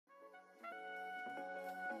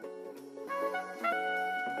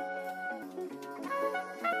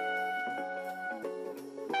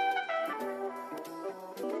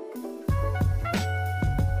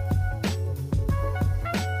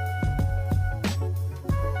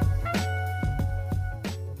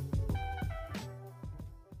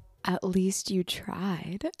At least you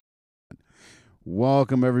tried.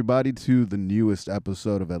 Welcome, everybody, to the newest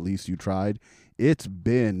episode of At Least You Tried. It's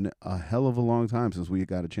been a hell of a long time since we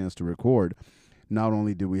got a chance to record. Not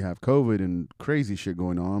only did we have COVID and crazy shit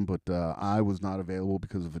going on, but I was not available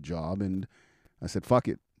because of a job, and I said, fuck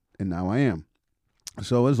it, and now I am.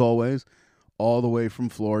 So, as always, all the way from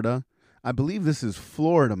Florida. I believe this is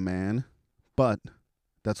Florida Man, but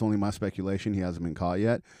that's only my speculation. He hasn't been caught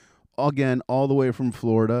yet. Again, all the way from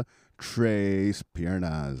Florida, Trace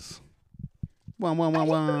Piernas. Wow, wow, wow,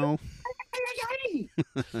 wow.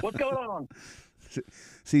 What's going on?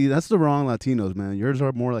 See, that's the wrong Latinos, man. Yours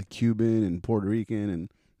are more like Cuban and Puerto Rican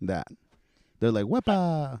and that. They're like,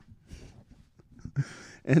 wepa.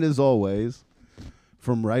 And as always,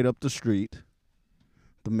 from right up the street,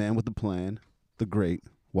 the man with the plan, the great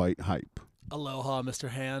White Hype. Aloha, Mr.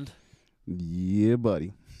 Hand. Yeah,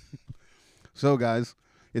 buddy. So, guys,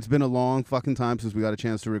 it's been a long fucking time since we got a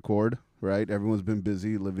chance to record, right? Everyone's been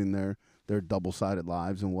busy living their double-sided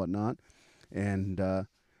lives and whatnot. And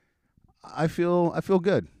I feel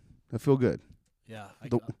good. I feel good. Yeah.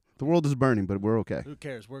 The world is burning, but we're okay. Who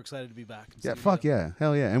cares? We're excited to be back. Yeah, fuck yeah.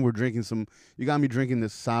 Hell yeah. And we're drinking some, you got me drinking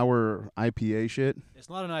this sour IPA shit. It's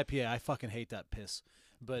not an IPA. I fucking hate that piss.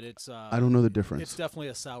 But it's... I don't know the difference. It's definitely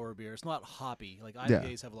a sour beer. It's not hoppy. Like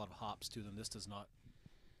IPAs have a lot of hops to them. This does not.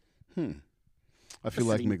 I feel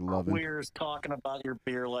like Listen, McLovin. We're talking about your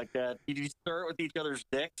beer like that. Did you stir it with each other's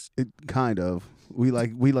dicks? It kind of. We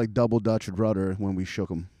like double Dutch rudder when we shook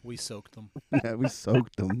them. We soaked them. Yeah, we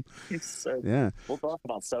soaked them. So, Yeah. we'll talk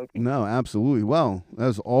about soaking. No, absolutely. Well,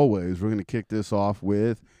 as always, we're gonna kick this off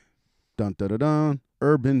with dun dun dun dun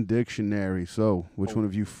Urban Dictionary. So, which one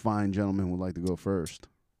of you fine gentlemen would like to go first?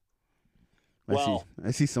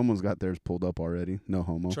 I see someone's got theirs pulled up already. No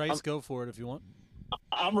homo. Trace, go for it if you want.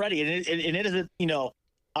 I'm ready, and it is,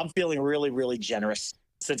 I'm feeling really, really generous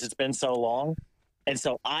since it's been so long, and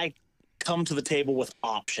so I come to the table with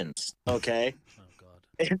options. Okay. Oh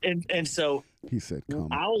God. And so He said, "Come."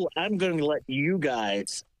 I'm going to let you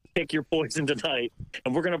guys pick your poison tonight,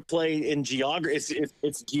 and we're going to play in geography.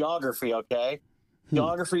 It's geography, okay?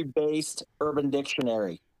 Geography-based Urban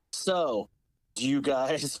Dictionary. So, do you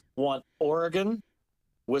guys want Oregon,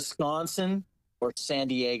 Wisconsin, or San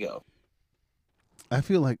Diego? I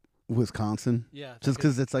feel like Wisconsin. Yeah. Just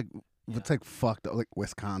because it's like Yeah. fucked up, like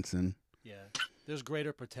Wisconsin. Yeah. There's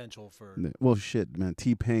greater potential for... Well, shit, man.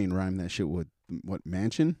 T-Pain rhymed that shit with what,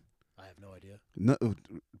 Mansion? I have no idea. No,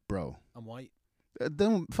 bro. I'm white.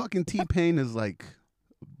 Then fucking T-Pain is like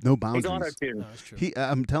no He's boundaries. auto-tuned. No, that's true.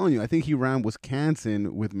 I'm telling you, I think he rhymed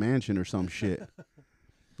Wisconsin with Mansion or some shit.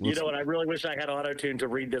 You know what? I really wish I had auto-tune to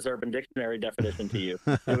read this Urban Dictionary definition to you.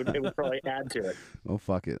 It would probably add to it. Oh,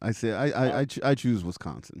 fuck it. I say I choose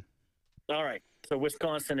Wisconsin. All right. So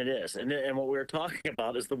Wisconsin it is. And what we're talking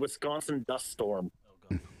about is the Wisconsin dust storm. Oh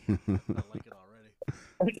God. I like it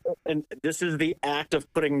already. And this is the act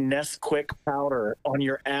of putting Nesquik powder on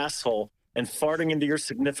your asshole and farting into your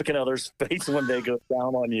significant other's face when they go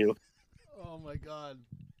down on you. Oh my God.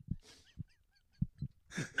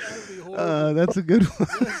 That would be horrible. That's a good one.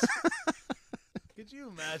 Yes. Could you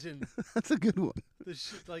imagine That's a good one.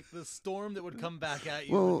 the storm that would come back at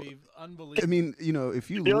you Well, would be unbelievable. I mean,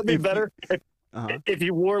 if you... You know what would be better? Uh-huh. If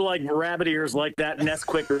you wore like rabbit ears like that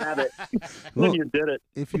Nesquik rabbit when Well, you did it.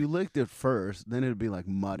 if you licked it first, then it'd be like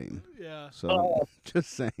mudding. Yeah. So,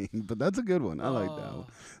 just saying. But that's a good one. I like that one.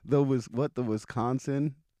 The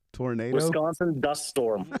Wisconsin tornado? Wisconsin dust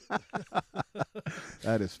storm.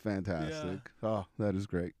 That is fantastic. Oh, that is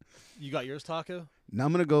great. You got yours, Taco? Now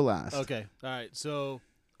I'm going to go last. Okay. All right. So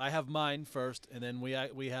I have mine first, and then we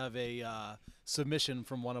have a submission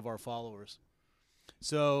from one of our followers.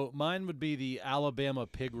 So mine would be the Alabama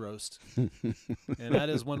pig roast, and that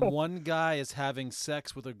is when one guy is having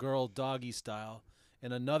sex with a girl doggy style,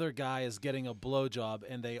 and another guy is getting a blowjob,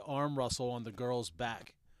 and they arm wrestle on the girl's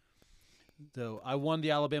back. So I won the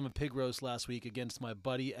Alabama pig roast last week against my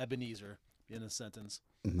buddy Ebenezer in a sentence.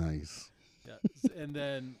 Nice. Yeah. And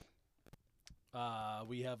then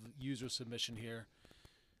we have user submission here,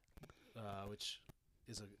 which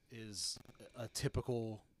is a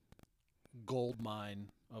typical gold mine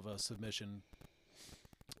of a submission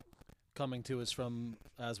coming to us from,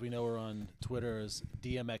 as we know her on Twitter, as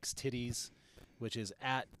DMX Titties, which is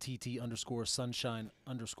at TT_sunshine_.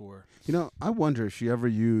 I wonder if she ever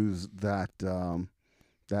used that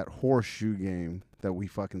horseshoe game that we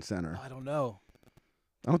fucking sent her. I don't know.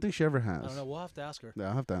 I don't think she ever has. I don't know. We'll have to ask her. Yeah,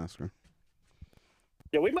 I'll have to ask her.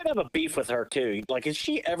 Yeah, we might have a beef with her too. Like, has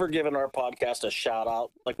she ever given our podcast a shout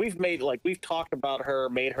out? Like, we've talked about her,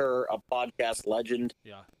 made her a podcast legend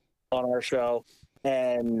Yeah. on our show,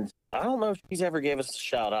 and I don't know if she's ever gave us a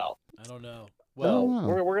shout out. I don't know. Well, wow.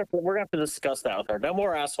 we're gonna have to discuss that with her. No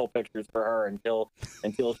more asshole pictures for her until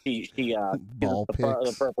she Ball gets the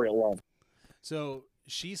pics. appropriate love. So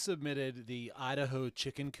she submitted the Idaho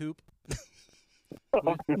chicken coop.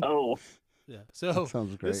 Oh no! Yeah. So That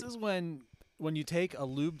sounds great. this is when you take a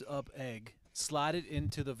lubed up egg, slide it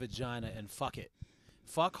into the vagina, and fuck it.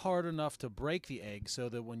 Fuck hard enough to break the egg so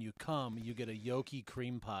that when you come, you get a yolky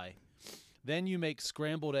cream pie. Then you make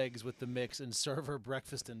scrambled eggs with the mix and serve her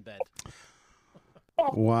breakfast in bed.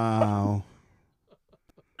 Wow.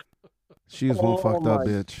 She is one Oh fucked up my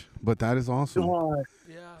bitch. But that is awesome. God.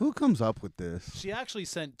 Yeah. Who comes up with this? She actually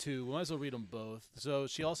sent two. We might as well read them both. So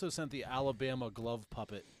she also sent the Alabama glove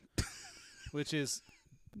puppet, which is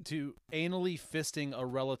to anally fisting a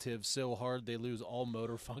relative so hard they lose all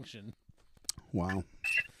motor function. Wow.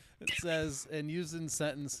 It says, and used in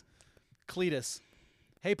sentence, Cletus,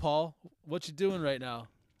 hey, Paul, what you doing right now?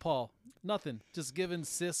 Paul, nothing. Just giving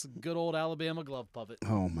sis a good old Alabama glove puppet.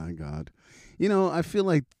 Oh my God. You know, I feel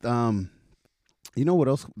like you know what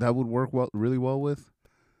else that would work really well with?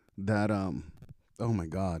 That oh my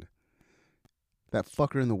God. That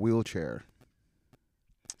fucker in the wheelchair.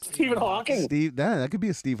 Stephen Hawking. Steve that could be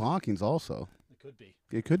a Steve Hawkins also. It could be.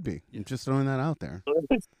 It could be. Yeah. I'm just throwing that out there.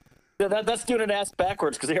 That's doing an ass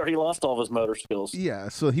backwards because he already lost all of his motor skills. Yeah,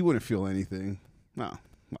 so he wouldn't feel anything. Oh,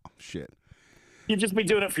 well, shit. You'd just be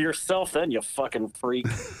doing it for yourself, then you fucking freak.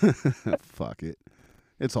 Fuck it.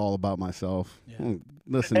 It's all about myself. Yeah.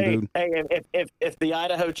 Listen, Hey, dude. if the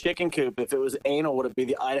Idaho chicken coop, if it was anal, would it be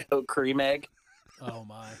the Idaho cream egg? Oh,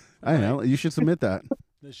 my. I know. You should submit that.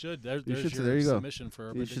 They should. There's should- your there you go. submission for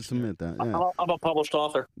Urban You should Dictionary. submit that. Yeah. I'm a published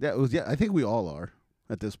author. Yeah, I think we all are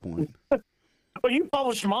at this point. Well, you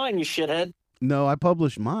published mine, you shithead. No, I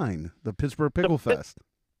published mine, the Pittsburgh Pickle Fest.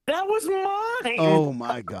 That was mine. Oh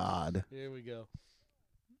my God. Here we go.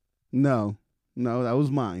 No, that was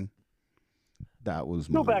mine. That was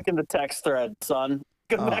Go mine. back in the text thread, son.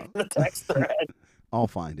 Go back in the text thread. I'll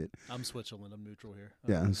find it. I'm Switzerland. I'm neutral here.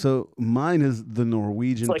 Yeah. So mine is the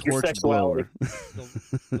Norwegian It's like your torch blower.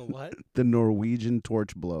 sexuality. The what? The Norwegian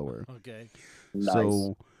torch blower. Okay. Nice.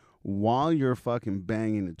 So while you're fucking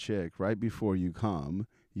banging a chick, right before you come,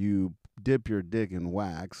 you dip your dick in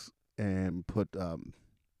wax and put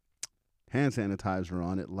hand sanitizer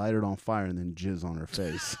on it, light it on fire, and then jizz on her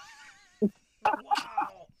face.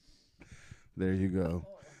 Wow. There you go.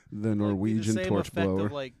 The Like, Norwegian the same torch effect blower.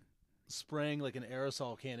 Of like spraying like an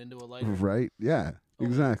aerosol can into a lighter. Right? Yeah. Oh,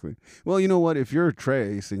 Exactly. Well, you know what? If you're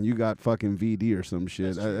Trace and you got fucking VD or some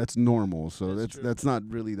shit, That's true. that's normal. So That's true. that's not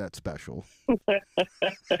really that special.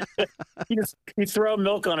 You throw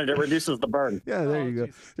milk on it, it reduces the burn. Yeah, there Oh, you go.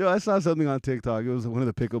 jeez. Yo, I saw something on TikTok. It was one of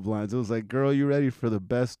the pickup lines. It was like, "Girl, you ready for the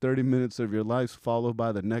best 30 minutes of your life, followed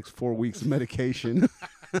by the next 4 weeks of medication?"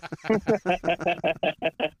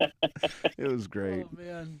 It was great. Oh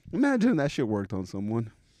man. Imagine that shit worked on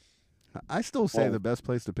someone. I still say Well- the best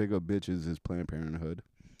place to pick up bitches is Planned Parenthood.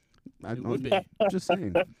 It would be. Just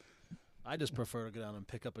saying. I just prefer to go down and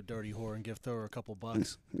pick up a dirty whore and throw her a couple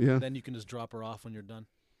bucks. Yeah. Then you can just drop her off when you're done.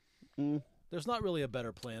 Mm. There's not really a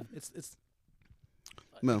better plan. It's.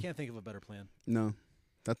 No. I can't think of a better plan. No.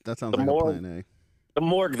 That sounds The like more- a plan A. The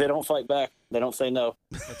morgue, they don't fight back. They don't say no.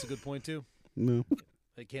 That's a good point too. No.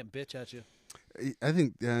 They can't bitch at you, I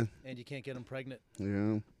think, yeah. and you can't get them pregnant.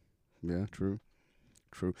 Yeah. Yeah, true.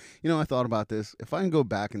 True. You know, I thought about this. If I can go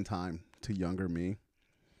back in time to younger me,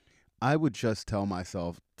 I would just tell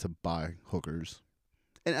myself to buy hookers.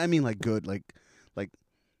 And I mean like good, like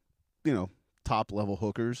you know, top level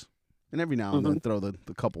hookers. And every now and then throw the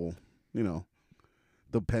couple, you know,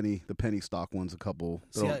 the penny stock ones a couple,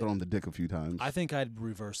 See, throw them the dick a few times. I think I'd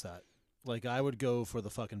reverse that. Like I would go for the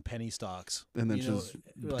fucking penny stocks, And then you know, just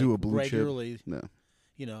like, do a blue chip. regularly. Yeah.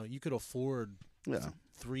 You know, you could afford Yeah.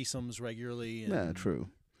 threesomes regularly and Yeah, true.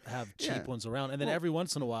 have cheap Yeah. ones around, and then Well- every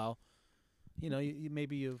once in a while, you know,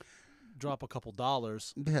 maybe you drop a couple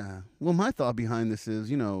dollars. Yeah. Well, my thought behind this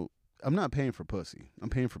is, you know, I'm not paying for pussy. I'm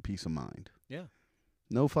paying for peace of mind. Yeah.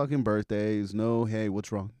 No fucking birthdays. No, hey,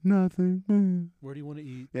 what's wrong? Nothing. Where do you want to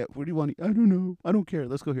eat? Yeah, where do you want to? I don't know. I don't care.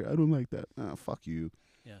 Let's go here. I don't like that. Fuck you.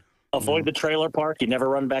 Avoid the trailer park. You never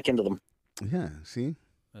run back into them. Yeah, see?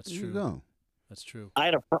 That's There true. you go. That's true. I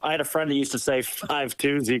had a friend that used to say 5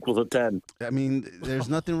 2s equals a 10. I mean, there's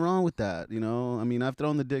nothing wrong with that, you know? I mean, I've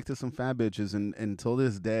thrown the dick to some fat bitches, and until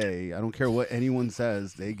this day, I don't care what anyone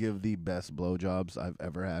says, they give the best blowjobs I've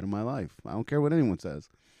ever had in my life. I don't care what anyone says.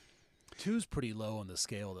 2's pretty low on the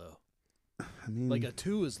scale, though. I mean, Like a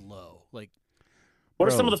 2 is low. Like What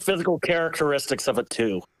are some Bro. of the physical characteristics of a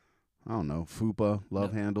 2? I don't know. Fupa,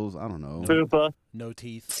 love No. handles. I don't know. Fupa, no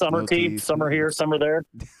teeth. summer No teeth, teeth. some are here, some are there.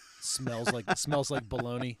 smells like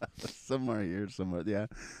baloney. Somewhere here, somewhere. Yeah,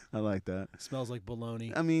 I like that. Smells like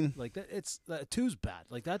baloney. I mean, Like that. It's two's bad.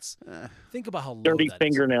 Like that's. eh, Think about how low Dirty that is.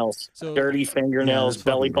 fingernails. So Dirty fingernails, that's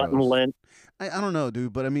belly fucking button gross. lint. I don't know,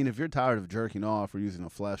 dude. But I mean, if you're tired of jerking off or using a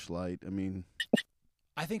flashlight, I mean,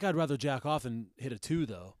 I think I'd rather jack off and hit a 2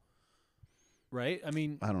 though. Right? I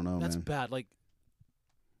mean, I don't know, that's man. bad. Like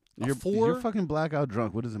a You're 4. fucking blackout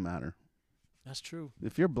drunk. What does it matter? That's true.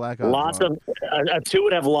 If you're blackout Lots drunk, of a 2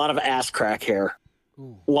 would have a lot of ass crack hair.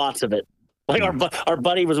 Ooh. Lots of it. Like our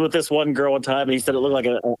buddy was with this one girl one time, and he said it looked like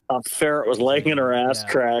a ferret was laying in her ass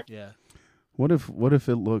crack. Yeah. what if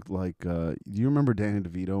it looked like? Do you remember Danny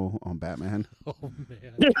DeVito on Batman? Oh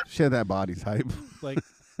man. She had that body type. Like,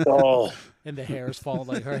 Oh, and the hair's falling.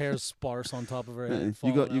 Like her hair's sparse on top of her head. you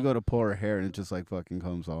falling out. go to pull her hair and it just like fucking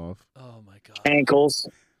comes off. Oh my god. ankles,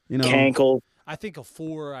 You know? cankles. I think a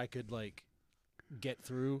 4 I could like get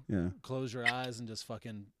through. Yeah. Close your eyes and just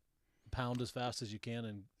fucking pound as fast as you can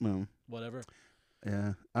and No. whatever.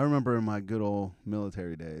 Yeah. I remember in my good old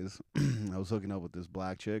military days, I was hooking up with this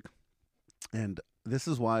black chick, and this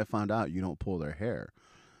is why I found out you don't pull their hair.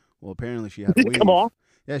 Well, apparently she had a Did it weave. come off?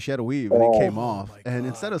 Yeah, she had a weave and it came Oh off. my And God.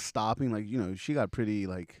 instead of stopping, like, she got pretty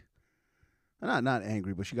like not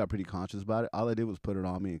angry, but she got pretty conscious about it. All I did was put it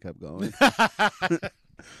on me and kept going.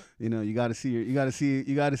 You got to see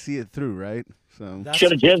it through, right? So That's,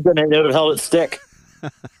 Should have jizzed in it. It would have held it stick.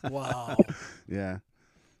 wow. yeah,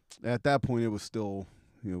 at that point it was still,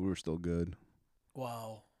 we were still good.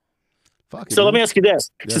 Wow. Fuck it. So let dude. me ask you this: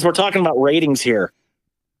 Yeah. since we're talking about ratings here,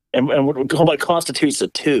 and what constitutes a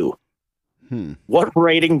 2, what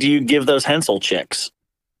rating do you give those Hensel chicks?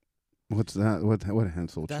 What's that? What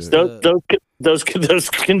Hensel That's chick? the- Those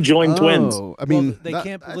conjoined twins. I mean, they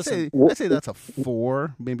can't- I'd listen. say that's a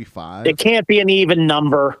 4, maybe 5. It can't be an even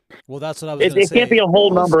number. Well, that's what I was It, going to it say. can't be a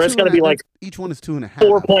whole Well, number. It's going to be like each one is 2.5.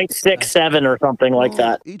 4.67 or something like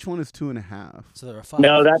that. Each one is 2.5. So there are 5.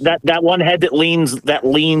 No, that one head that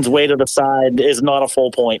leans way to the side is not a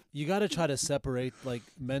full point. You got to try to separate, like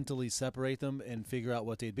mentally separate them and figure out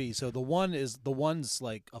what they'd be. So the one's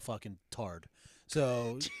like a fucking tard.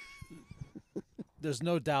 So there's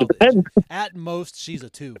no doubt that at most she's a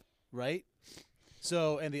 2, right?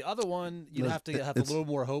 So and the other one you'd have to have a little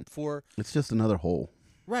more hope for. It's just another hole.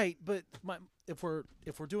 Right, but if we're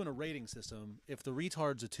doing a rating system, if the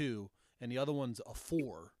retard's a 2 and the other one's a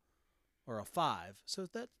 4 or a 5, so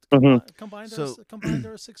that combined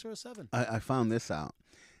they're a 6 or a 7. I found this out.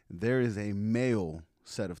 There is a male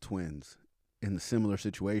set of twins in a similar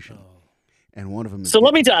situation, Oh. and one of them. So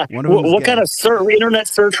let me tell you, what kind of internet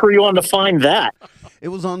search were you on to find that? It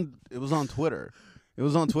was on Twitter. It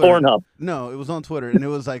was on Twitter. Pornhub. No, it was on Twitter, and it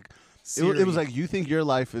was like. It was Siri. like, you think your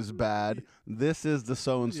life is bad. This is the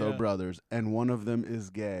so-and-so Yeah. brothers, and one of them is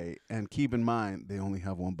gay. And keep in mind, they only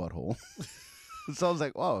have one butthole. So I was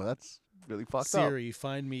like, whoa, that's really fucked up. Siri,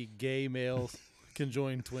 find me gay male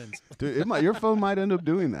conjoined twins. Dude, your phone might end up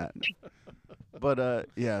doing that. But,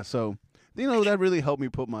 yeah, so, that really helped me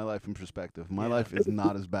put my life in perspective. My Yeah. life is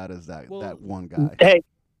not as bad as that one guy. Hey,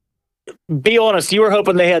 be honest. You were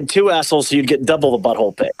hoping they had 2 assholes so you'd get double the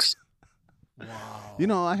butthole pics. Wow.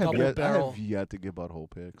 I Double barrel. have yet to get butthole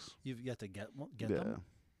pics. You've yet to get Yeah. them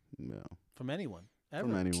Yeah. from anyone ever.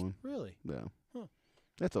 From anyone. Really? Yeah. Huh.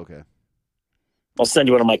 That's okay. I'll send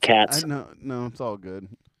you one of my cats. No, it's all good.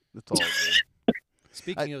 It's all good.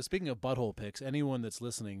 Speaking of butthole pics, anyone that's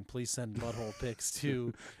listening, please send butthole pics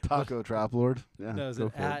to Taco Trap Lord. Yeah. no, is go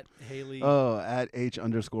it for at Haley Oh, at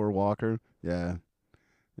H_Walker. Yeah.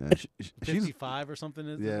 Yeah. She's 55 or something?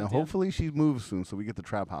 Is yeah. it? Hopefully she moves soon so we get the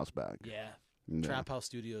trap house back. Yeah. Yeah. Trap House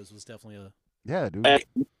Studios was definitely a. Yeah, dude. Hey,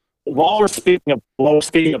 while we're speaking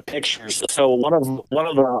of pictures, so one of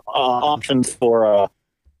the options for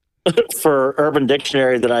Urban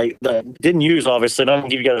Dictionary that I didn't use, obviously, and I'm gonna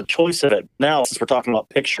give you guys a choice of it now since we're talking about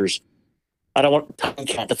pictures. I don't want Tiny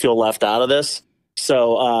Cat to feel left out of this.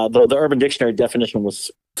 So the Urban Dictionary definition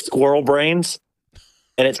was squirrel brains,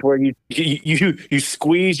 and it's where you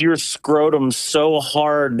squeeze your scrotum so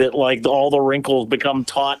hard that like all the wrinkles become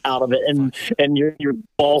taut out of it, and your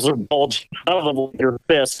balls are bulging out of them with your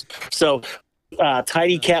fist. So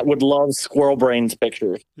Tiny Cat would love squirrel brains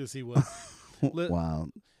pictures. Yes, he was. Wow.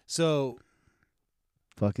 So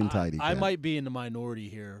Fucking tidy. I cat. might be in the minority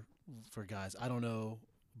here for guys. I don't know,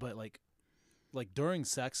 but like during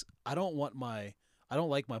sex, I don't like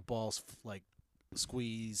my balls like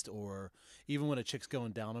squeezed, or even when a chick's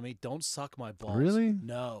going down on me, don't suck my balls. Really?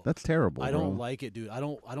 No. That's terrible. I don't bro. like it, dude. I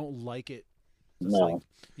don't like it. It's No. like,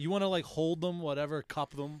 you want to like hold them, whatever,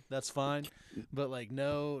 cup them, that's fine. But like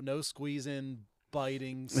no squeezing,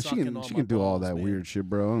 biting, She sucking can on she my can do all balls, that man. weird shit,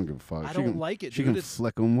 bro. I don't give a fuck. I She don't can, like it, She dude. can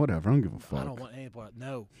flick them, whatever. I don't give a fuck. I don't want any part.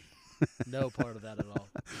 No, no part of that at all.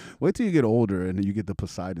 Wait till you get older and you get the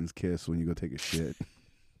Poseidon's kiss when you go take a shit.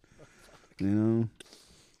 You know,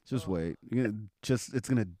 just Oh. wait. It's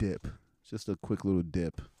gonna dip. Just a quick little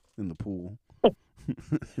dip in the pool.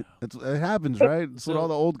 It happens, right? That's what So- all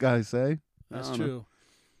the old guys say. I That's don't know. true.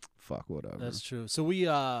 Fuck whatever. That's true. So we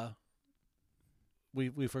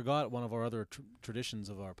forgot one of our other traditions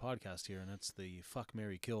of our podcast here, and that's the fuck,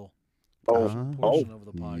 marry, kill portion of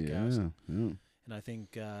the podcast. Yeah. And I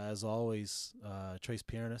think, as always, Trace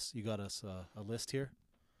Piernis, you got us a list here,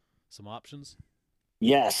 some options.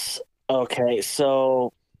 Yes. Okay.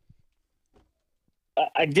 So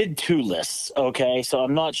I did 2 lists. Okay. So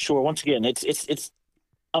I'm not sure. Once again, it's.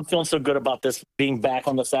 I'm feeling so good about this being back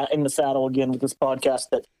on in the saddle again with this podcast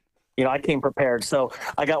that, I came prepared. So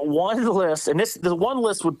I got one list, and the one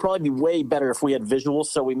list would probably be way better if we had visuals.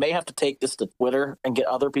 So we may have to take this to Twitter and get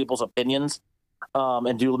other people's opinions,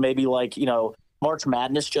 and do maybe like, March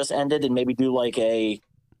Madness just ended, and maybe do like a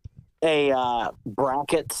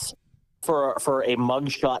brackets for a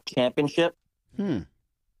mugshot championship.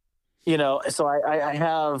 So I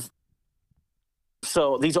have.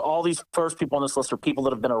 So all these first people on this list are people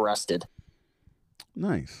that have been arrested.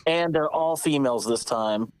 Nice. And they're all females this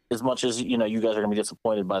time, as much as, you guys are going to be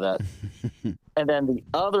disappointed by that. And then the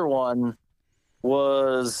other one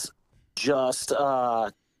was just,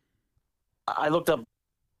 I looked up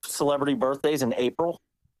celebrity birthdays in April.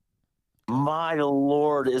 My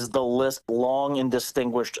Lord, is the list long and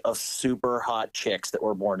distinguished of super hot chicks that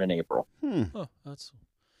were born in April. Oh, that's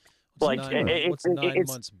Like, what's 9 it's-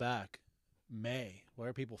 months back? May. Why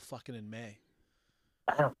are people fucking in May?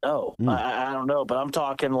 I don't know. I don't know, but I'm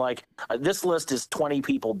talking like this list is 20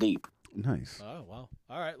 people deep. Nice. Oh wow!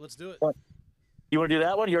 All right, let's do it. What? You want to do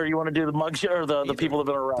that one, or you want to do the mugshot or the Either. people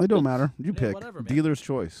that have been arrested? It don't matter. You Yeah, pick. whatever, man. Dealer's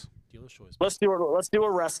choice. Dealer's choice. Let's do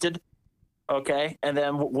arrested. Okay, and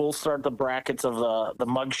then we'll start the brackets of the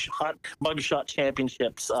mugshot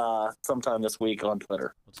championships sometime this week on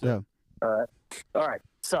Twitter. Let's do it. All right.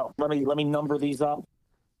 So let me number these up.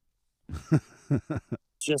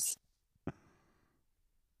 Just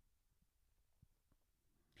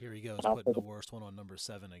Here he goes, I'll putting put the worst one on number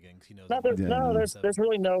 7 again. 'Cause he knows. no, I'm there's, Yeah, no, no. there's there's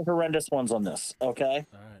really no horrendous ones on this. Okay.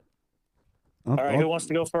 All right, All right. Who wants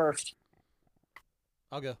to go first?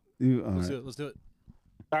 I'll go. All Let's right. do it. Let's do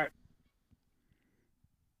it.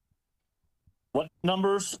 What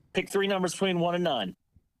numbers? Pick 3 numbers between 1 and 9.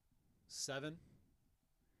 7.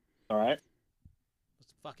 All right.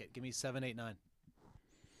 Let's fuck it. Give me 7, 8, 9.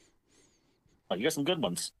 Oh, you got some good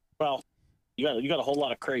ones. Well, you got a whole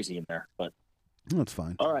lot of crazy in there, but That's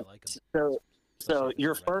fine. all right. I like 'em. So Especially if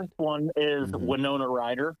your it's red. first one is Mhm. Winona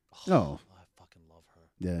Ryder. Oh. I fucking love her.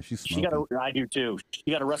 Yeah, she's She smoking. got I do too. She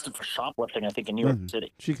got arrested for shoplifting, I think, in New York Mhm.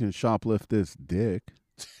 City. She can shoplift this dick.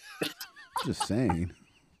 Just saying.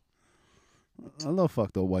 I love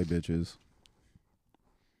fucked up white bitches.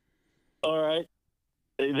 All right.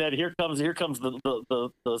 And then here comes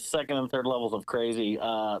the second and third levels of crazy.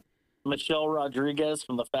 Michelle Rodriguez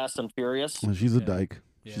from the Fast and Furious, Well, she's a Yeah. dyke.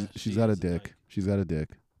 Yeah, she's she got a is dick. dyke. She's got a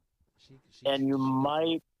dick. and you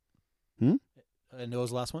might, And what was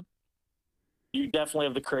the last one? you definitely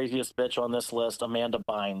have the craziest bitch on this list, Amanda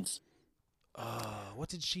Bynes. What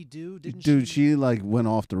did she do? Didn't Dude, she like went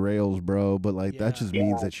off the rails, bro. But like that Yeah. just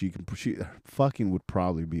means that she fucking would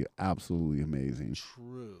probably be absolutely amazing.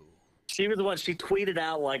 True. She was the one. She tweeted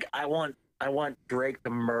out like, "I want Drake to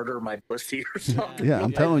murder my pussy" or something. Yeah,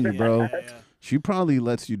 I'm telling you, bro. Yeah. She probably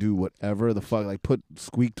lets you do whatever the fuck, like put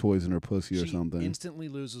squeak toys in her pussy or She something. instantly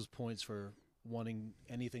loses points for wanting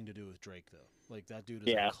anything to do with Drake, though. Like that dude is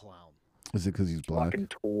Yeah. a clown. Is it because he's black? Fucking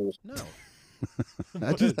tool. No. I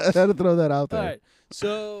had to throw that out All there. right.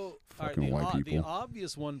 So, Fucking the, white the people.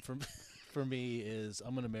 obvious one for me is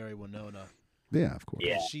I'm gonna marry Winona. Yeah, of course.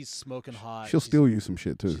 Yeah. She's smoking hot. She'll She's- steal you some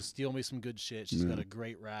shit too. She'll steal me some good shit. She's got Yeah. a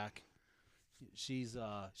great rack. She's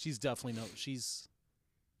definitely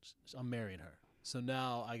I'm marrying her. So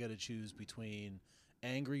now I got to choose between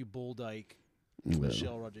Angry Bull Dyke, Whatever.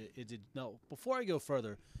 Michelle Rodriguez. Before I go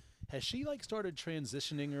further, has she like started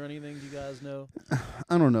transitioning or anything? Do you guys know?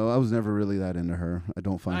 I don't know. I was never really that into her. I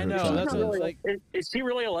don't find I her know, attractive. that's what- like- Is she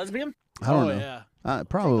really a lesbian? I don't Oh, know. Yeah.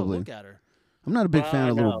 Probably. Take a look at her. I'm not a big fan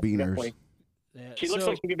of little No, beaners. definitely. Yeah. She looks so-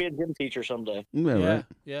 like she could be a gym teacher someday. Yeah, yeah, right.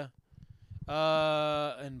 yeah.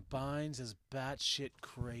 And Bynes is batshit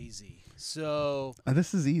crazy. So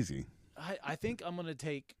This is easy. I think I'm gonna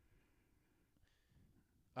take.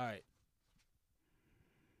 All right.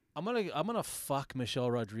 I'm gonna fuck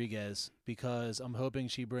Michelle Rodriguez because I'm hoping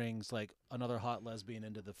she brings like another hot lesbian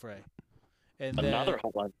into the fray, And Another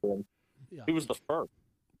then, hotline film. yeah. He was the first.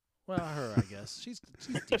 Well, her, I guess. She's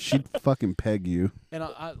decent. She'd fucking peg you. And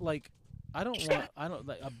I like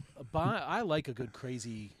a good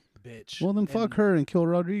crazy bitch. Well, then fuck And her and kill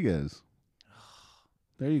Rodriguez.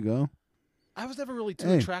 There you go. I was never really too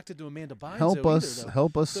Hey, attracted to Amanda Bynes. Help though, us either, though.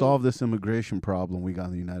 help us So- solve this immigration problem we got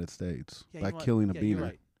in the United States Yeah, by you know what? killing a Yeah, beaner. You're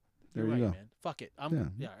right. There You're you right, go. man. Fuck it. Yeah. All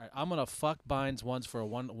right, I'm gonna fuck Bynes once for a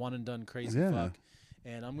one and done crazy Yeah. fuck,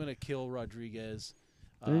 and I'm gonna kill Rodriguez.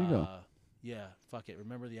 There you go. Yeah, fuck it.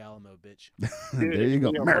 Remember the Alamo, bitch. Dude, There you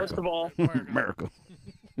go. First America. of all, America.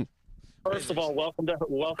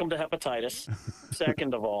 welcome to hepatitis.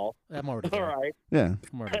 Second of all, I'm already all there. right. Yeah.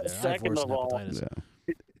 I'm already there. I have Second worse of than all- hepatitis.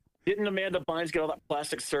 Yeah. Didn't Amanda Bynes get all that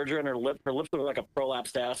plastic surgery on her lip? Her lips look like a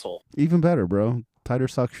prolapsed asshole. Even better, bro. Tighter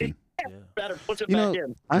suction. Yeah. Better push it You back know,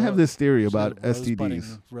 in. I have this theory She about had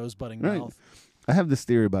STDs. Rosebudding Right. mouth. I have this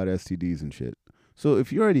theory about STDs and shit. So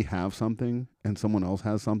if you already have something and someone else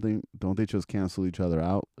has something, don't they just cancel each other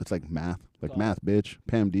out? It's like math. Like God. math, bitch.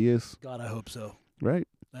 Pam Diaz, God, I hope so. right?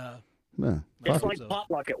 Uh, Yeah. It's Fuck like so.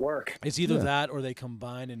 potluck at work. it's either Yeah. that or they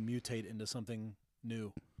combine and mutate into something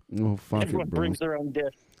new. it. Oh, fuck Everyone it, bro. brings their own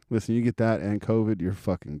dish. Listen, you get that and COVID, you're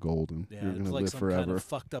fucking golden. Yeah, You're it's gonna like live some forever. kind of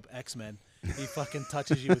fucked up X-Men. He fucking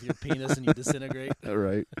touches you with your penis and you disintegrate. All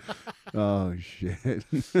right. Oh shit.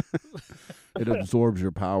 It absorbs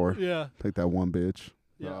your power. Yeah. Like that one bitch.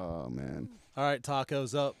 Yeah. Oh man. All right,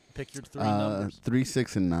 tacos up. Pick your three numbers. 3,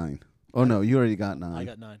 6, and 9. Oh no, you already got 9. I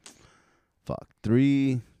got 9. Fuck.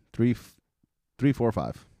 3, 4,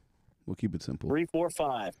 5. We'll keep it simple. 3, 4,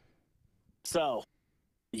 5. So,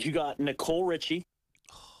 you got Nicole Richie.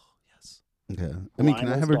 Yes. Okay. I mean, can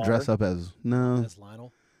I Lionel's have her daughter. dress up as no? As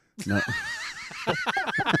Lionel. No.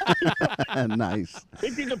 Nice.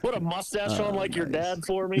 Did you put a mustache on like your nice. dad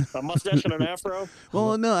for me? A mustache and an afro?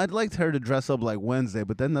 Well, no, I'd like her to dress up like Wednesday,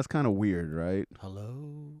 but then that's kind of weird, right?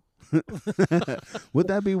 Hello. Would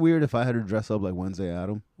that be weird if I had her dress up like Wednesday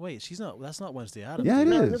Adam? Wait, she's not. That's not Wednesday Addams. Yeah, it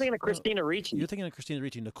No, is. you're thinking of Christina Ricci. You're thinking of Christina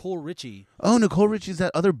Ricci. Nicole Richie. Oh, Nicole Richie's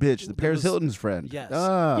that other bitch, the It Paris was- Hilton's friend. Yes.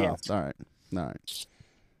 Oh, Yes. all right. All right.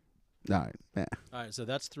 All right. Yeah. All right, so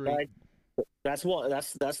that's 3. Right. That's what.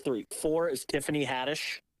 That's 3. 4 is Tiffany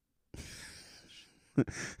Haddish. The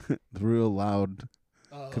real loud.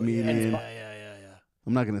 Oh, Comedian. Yeah.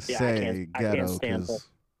 I'm not gonna Yeah, I say can't ghetto stand because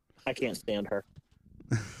I can't stand her.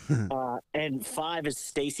 And 5 is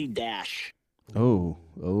Stacey Dash. oh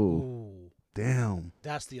Ooh, damn.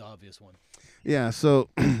 that's the obvious one. Yeah. So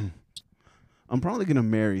I'm probably gonna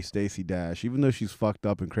marry Stacey Dash, even though she's fucked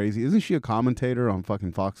up and crazy. Isn't she a commentator on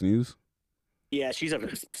fucking Fox News? Yeah, she's a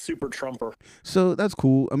super Trumper. So that's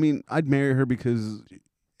cool. I mean, I'd marry her because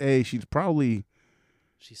she's probably.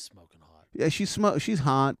 She's smoking hot. Yeah, she's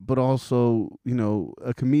hot, but also, you know,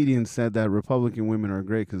 a comedian said that Republican women are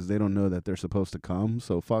great because they don't know that they're supposed to come.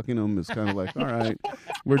 So fucking them is kind of like, all right,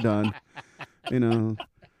 we're done, you know.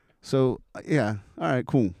 So yeah, all right,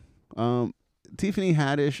 cool. Tiffany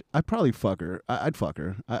Haddish, I'd probably fuck her. I'd fuck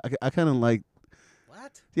her. I kind of like,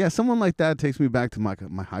 What? yeah, someone like that takes me back to my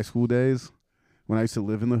high school days when I used to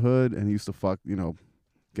live in the hood and used to fuck, you know,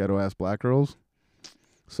 ghetto ass black girls.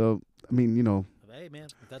 So I mean, you know. Hey, man.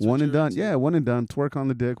 If that's One what and you're done. into. Yeah, one and done. Twerk on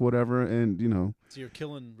the dick, whatever. And, you know, So you're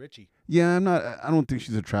killing Richie. yeah, I don't think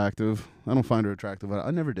she's attractive. I don't find her attractive.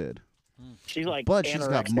 I never did. She's like But she's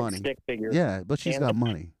got anorexic money. stick figure. Yeah, but she's And- got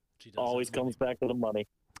money. She does Always have money. comes back to the money.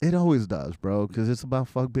 It always does, bro, because it's about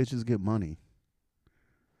fuck bitches get money.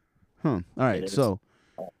 Huh. All right, It is. so,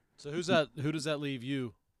 So who's that? Who does that leave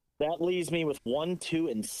you? That leaves me with 1, 2,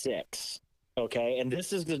 and 6. Okay, and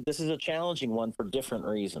this is a challenging one for different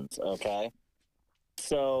reasons. Okay,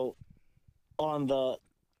 so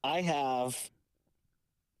I have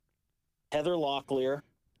Heather Locklear,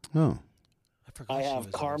 oh, I forgot. I she have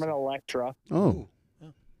was Carmen awesome. Electra, oh,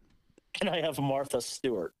 Ooh. and I have Martha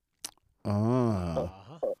Stewart. ah. Uh-huh.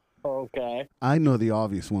 Okay, I know the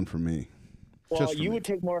obvious one for me. well, Just for you me. would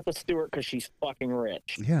take Martha Stewart because she's fucking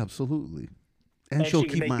rich. Yeah, absolutely. And And she'll she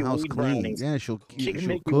can keep make my you house weed clean. brownies. Yeah, she'll She can she'll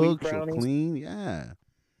make you weed cook, she'll brownies. clean. Yeah.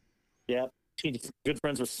 Yep, she's good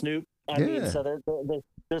friends with Snoop. I Yeah. mean, so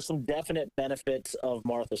there's some definite benefits of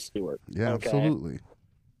Martha Stewart. Yeah, Okay. absolutely.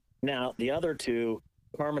 Now, the other two,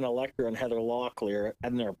 Carmen Electra and Heather Locklear,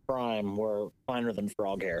 in their prime, were finer than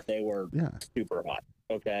frog hair. They were Yeah. super hot.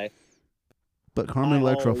 Okay, But Carmen I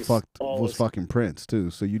Electra always- was always- fucking Prince too,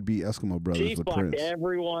 so you'd be Eskimo Brothers she with fucked Prince.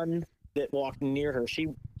 everyone that walked near her. She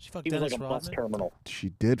She fucked was Dennis like a bus Rodman. terminal. She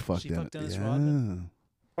did fuck She that. fucked Dennis yeah. Rodman?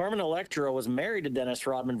 Carmen Electra was married to Dennis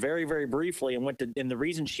Rodman very, very briefly, and and the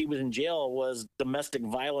reason she was in jail was domestic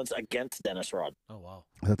violence against Dennis Rodman. Oh wow.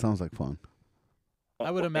 That sounds like fun.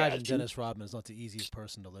 I would Yeah, imagine she- Dennis Rodman is not the easiest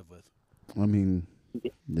person to live with. I mean,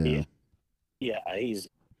 yeah. Yeah, he's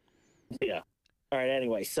yeah. All right.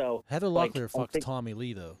 Anyway, so Heather like, Locklear I fucks think- Tommy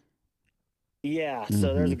Lee though. yeah,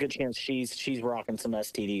 so there's a good chance she's rocking some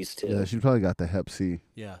STDs too. Yeah, she probably got the Hep C.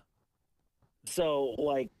 Yeah. So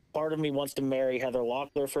like, part of me wants to marry Heather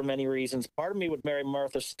Locklear for many reasons. Part of me would marry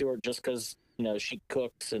Martha Stewart just because she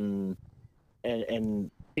cooks and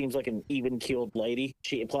seems like an even keeled lady.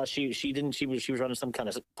 She was running some kind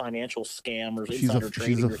of financial scam or insider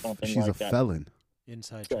trading or something she's like a that. felon.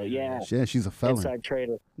 Inside So, trader, yeah. Yeah, she's a felon. Inside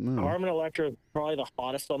trader. No. Carmen Electra is probably the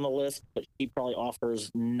hottest on the list, but she probably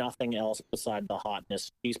offers nothing else beside the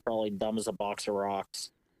hotness. She's probably dumb as a box of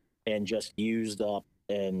rocks and just used up,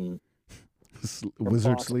 and her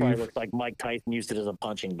Wizard box probably sleeve. looks like Mike Tyson used it as a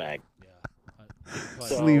punching bag. Yeah. Probably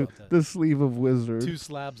So- Sleeve. about that. The sleeve of wizard. 2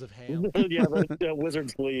 slabs of ham. Yeah, the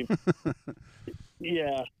wizard sleeve.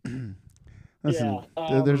 Yeah, Listen,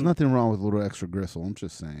 yeah, there's nothing wrong with a little extra gristle. I'm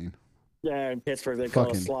just saying. yeah. In Pittsburgh, they call it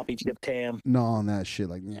Fucking- sloppy chip ham. No, on that shit,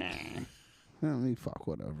 like, nah. I mean, fuck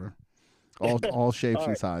whatever. All shapes All and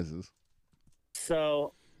right. sizes.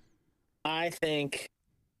 So, I think.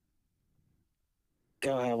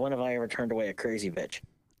 God, when have I ever turned away a crazy bitch?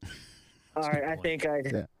 All right, I think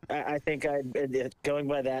I'd going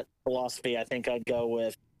by that philosophy. I think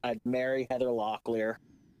I'd marry Heather Locklear,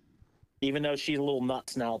 even though she's a little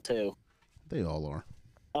nuts now too. They all are.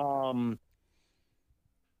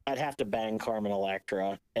 I'd have to bang Carmen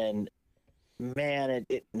Electra, and man,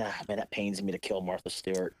 that pains me to kill Martha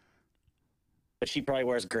Stewart. But she probably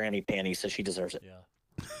wears granny panties, so she deserves it.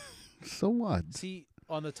 Yeah. So what? See,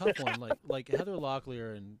 on the tough one, like Heather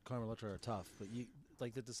Locklear and Carmen Electra are tough,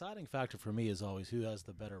 but the deciding factor for me is always who has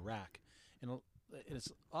the better rack. And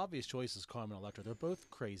it's obvious choice is Carmen Electra. They're both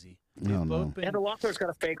crazy. They've No, no. both been. Heather Locklear's got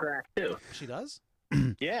a fake rack too. She does.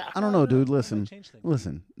 Yeah. I don't know, dude. That might Listen. change things.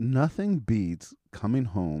 Listen. Nothing beats coming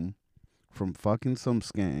home from fucking some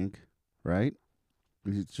skank, right?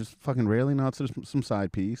 He's just fucking railing out to some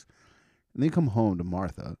side piece. And then you come home to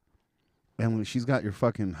Martha. And when she's got your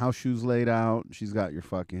fucking house shoes laid out, she's got your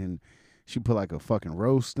fucking, she put like a fucking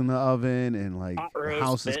roast in the oven, and like Hot her roast,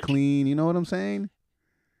 house is bitch. clean. You know what I'm saying?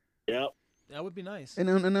 Yep. That would be nice. And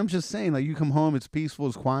I'm just saying, like, you come home, it's peaceful,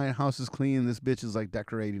 it's quiet, house is clean, this bitch is like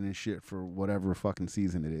decorating and shit for whatever fucking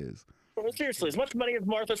season it is. Well, seriously, as much money as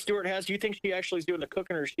Martha Stewart has, do you think she actually is doing the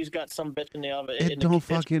cooking, or she's got some bitch in the oven? It in the don't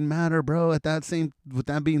kitchen? fucking matter, bro. With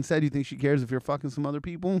that being said, you think she cares if you're fucking some other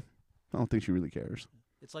people? I don't think she really cares.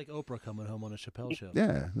 It's like Oprah coming home on a Chappelle show.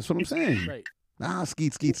 Yeah, that's what I'm saying. Right. Ah,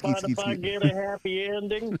 skeet, skeet, skeet, Mind skeet, if I skeet. get a happy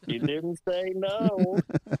ending? You didn't say no.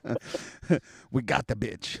 We got the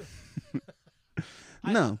bitch.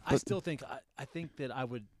 I No, but still think I think that I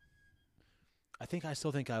would. I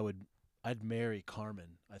still think I'd marry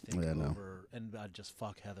Carmen. I think Yeah, no. over, and I'd just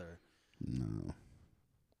fuck Heather. no.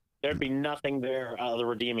 There'd be nothing there the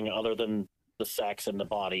redeeming other than the sex and the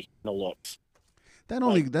body, and the looks. That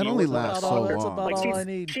only you only was lasts about so all- that's long. about Like all I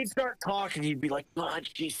need. she'd start talking, you'd be like, God,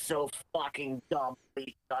 she's so fucking dumb.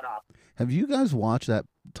 Please shut up. Have you guys watched that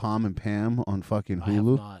Tom and Pam on fucking I have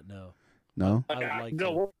Hulu? not. No. No, I would like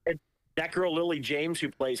no, that girl Lily James who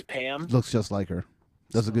plays Pam, looks just like her.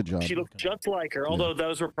 Does a good job. she looks just like her, although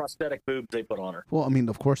those were prosthetic boobs they put on her. Well, I mean,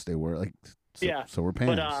 of course they were. Like, so, Yeah, so were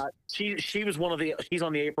Pam's. But she was one of the. She's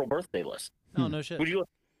on the April birthday list. No, no shit. Would you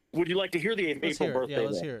like to hear the Let's April hear it. birthday Yeah,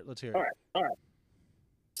 let's list? hear it. Let's hear it. All right.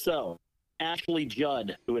 So, Ashley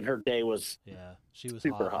Judd, who in her day was Yeah, she was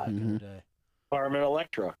Super hot hot. back in Mhm. the day. Carmen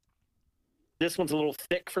Electra. This one's a little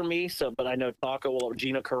thick for me, but I know Taco will.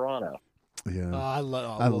 Gina Carano. yeah. I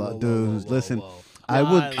love. I love- dude, listen,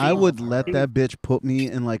 I would let that bitch put me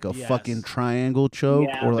in like a Yes. fucking triangle choke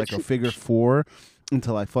Yeah, or but like a she- figure four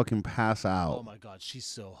until I fucking pass Oh out. my god, she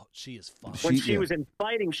is fun. When She- she yeah. was in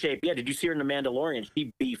fighting shape, yeah. Did you see her in The Mandalorian?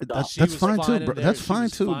 She beefed up. That's She was fine too, in bro. there. That's She fine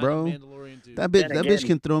was too, fine in bro. Mandalorian, dude. That bitch, Then that bitch again-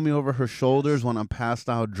 can throw me over her shoulders Yes. when I'm passed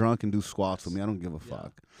out drunk and do squats with me. I don't give a Yeah.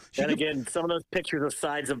 fuck. She And could- again, some of those pictures of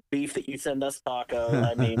sides of beef that you send us, Taco.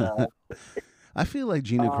 I mean, I feel like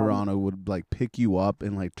Gina Um, Carano would like pick you up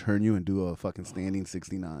and like turn you and do a fucking standing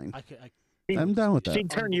 69. I'm down with that. she'd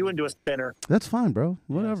turn you into a spinner. That's fine, bro.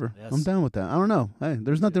 Whatever. yes. I'm down with that. I don't know. Hey,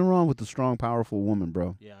 there's nothing wrong with a strong, powerful woman,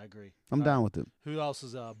 bro. Yeah, I agree. I'm All down right. with it. Who else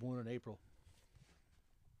is born in April?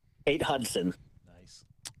 Kate Hudson, Nice.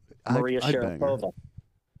 Maria I'd bang her. Sharapova,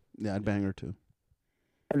 Yeah, I'd bang her too.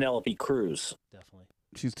 Penelope Cruz, Definitely.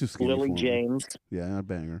 She's too skinny Lily for me. James, Yeah, I'd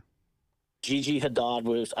bang her. Gigi Hadid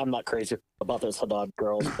was. I'm not crazy about those Hadid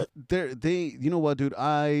girls, but You know what, dude?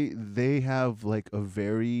 They have like a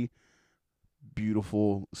very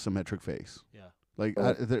beautiful symmetric face. Yeah. Like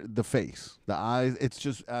Oh. the face, the eyes. It's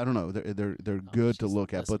just I don't know. They're good to she's-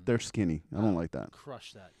 look at, listen. but they're skinny. I don't like that.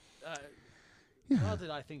 Crush that. Yeah. Not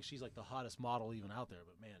that I think she's like the hottest model even out there,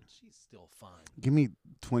 but man, she's still fine. Give me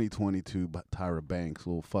 2022 Tyra Banks,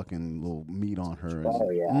 little meat on her. Oh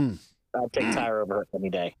yeah, Mm. I'd take Tyra over her any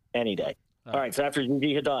day, any day. All right, so after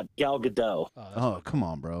Gigi Hadid, Gal Gadot. Oh, come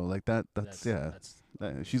on, bro. Like that's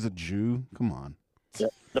she's a Jew. Come on. Yeah.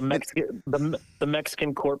 The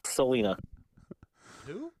Mexican corpse Selena.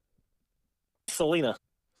 Who? Selena.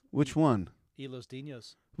 Which one? Y los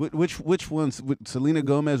Dinos. Which one's Selena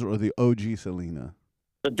Gomez or the OG Selena?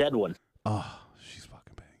 The dead one. Oh, she's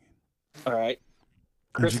fucking banging. All right.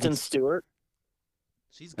 Kristen Stewart.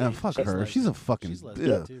 She's gay. Fuck She's her. lesbian. She's a fucking She's lesbian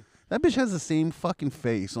yeah. too. That bitch has the same fucking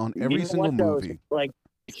face on every You know single what, though? movie. Like,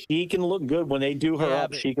 she can look good when they do her Yeah,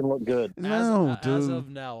 up. but- She can look good. No, as dude. of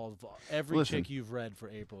now, of every Listen. chick you've read for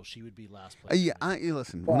April, she would be last place. Yeah, for me.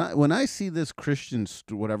 listen. When I see this Christian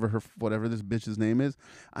whatever this bitch's name is,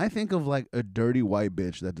 I think of like a dirty white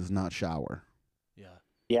bitch that does not shower. Yeah.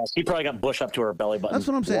 Yeah, she probably got bush up to her belly button. That's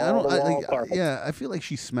what I'm saying. I don't. Wall carpet. Yeah, I feel like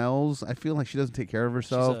she smells. I feel like she doesn't take care of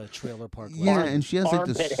herself. She's a trailer park. Yeah, lesbian. and she has like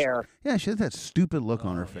Armpit this. hair. Yeah, she has that stupid look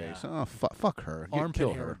on her Oh, yeah. face. Oh, fuck her. Armpit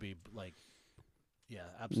Kill hair her. would be like, yeah,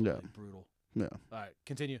 absolutely brutal. Yeah. All right,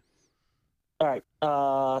 continue. All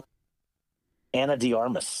right. Anna de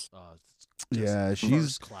Armas. Just Yeah, she's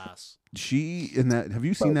first class. she in that. Have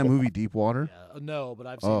you seen that movie Deep Water? Yeah, no, but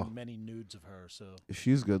I've seen Oh. many nudes of her. So,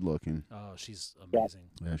 She's good looking. oh, she's Yeah. amazing.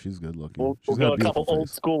 Yeah, she's good looking. We'll She's go got a couple beautiful old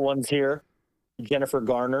face. school ones here. Jennifer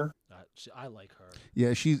Garner. I like her.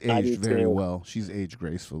 Yeah, she's I do aged very too. well. She's aged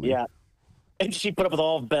gracefully. Yeah. And she put up with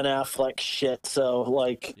all of Ben Affleck shit. So,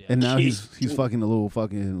 like, Yeah. And now She's- he's fucking a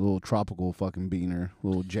little tropical fucking beaner,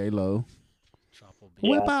 little J Lo. Tropical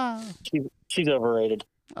beat. Yeah. she's overrated.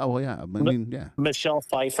 Oh well, yeah. I mean, yeah. Michelle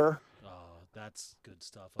Pfeiffer. Oh, that's good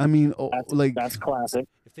stuff. I mean, That's classic.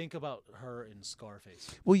 Think about her in Scarface.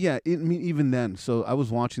 well, yeah. I mean, even then. So I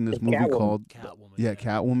was watching this The movie Catwoman. called Catwoman.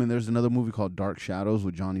 Catwoman. There's another movie called Dark Shadows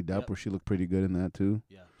with Johnny Depp Yep. where she looked pretty good in that too.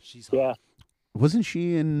 Yeah, she's hot. Yeah. Wasn't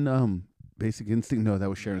she in Basic Instinct? No, that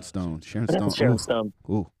was Sharon Stone. Sharon Stone. Sharon Ooh. Stone.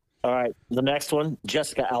 Ooh. All right. The next one,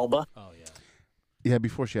 Jessica Alba. Oh yeah. Yeah,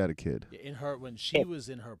 before she had a kid. Yeah, in her when she was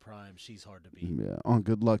in her prime, she's hard to beat. Yeah. On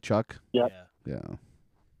Good Luck, Chuck. Yep. Yeah. Yeah.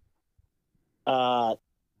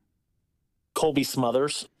 Colby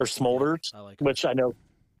Smothers or Smolders, I like her. which I know.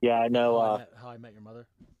 Yeah, I know. How I Met Your Mother.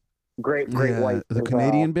 Great Yeah, white. the was,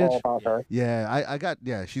 Canadian bitch? all about her. Yeah. I got.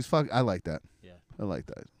 Yeah. She's I like that. Yeah. I like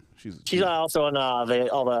that. She's also in all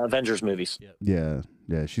the Avengers movies. Yeah.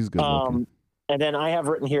 Yeah. She's good looking. And then I have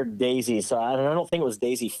written here Daisy. So I don't think it was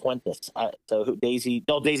Daisy Fuentes.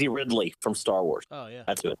 Daisy Ridley from Star Wars. Oh yeah.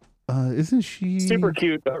 That's it. Isn't she Super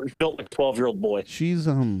cute. Built like a 12-year-old boy. She's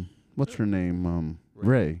what's her name?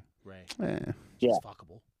 Ray. Ray. Eh, Yeah. She's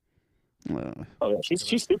fuckable. Oh yeah, she's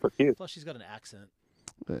super cute. Plus, she's got an accent.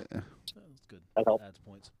 eh. That's good. That helps. Adds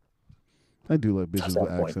points. I do like bitches That's with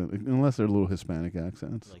that point. accent, unless they're little Hispanic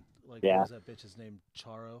accents. Like Yeah. what was that bitch's name?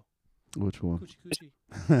 Charo. Which one? Coochie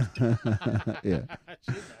coochie. Yeah.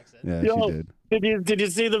 She has an accent. Yeah, Yo. she did. Did you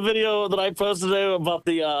see the video that I posted today about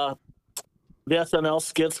the SNL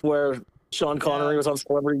skits where Sean Connery was on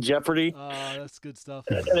Celebrity Jeopardy? Oh, that's good stuff.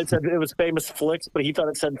 And it said it was famous flicks, but he thought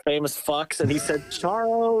it said famous fucks, and he said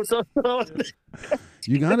Charo. So,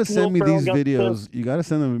 You gotta send me Will these Ferrell got videos. You gotta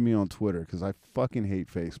send them to me on Twitter because I fucking hate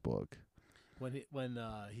Facebook. When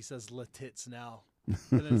he says "let tits now,"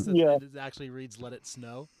 and then Yeah. it actually reads "let it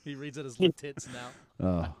snow." He reads it as "let tits now."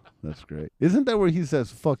 Oh, that's great. Isn't that where he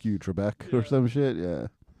says "fuck you, Trebek" or Yeah. some shit? Yeah.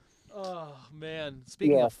 Oh man!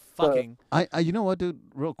 Speaking Yeah, of fucking, I you know what, dude?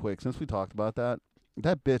 Real quick, since we talked about that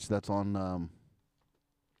bitch that's on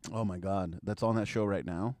oh my god, that's on that show right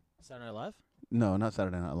now. Saturday Night Live. No, not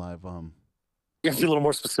Saturday Night Live. you have to be a little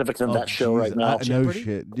more specific than Oh, that show jeez, right now. no Jeopardy?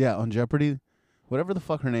 shit. Yeah, on Jeopardy. Whatever the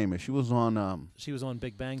fuck her name is. She was on She was on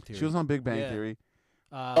Big Bang Theory. She was on Big Bang Yeah. Theory.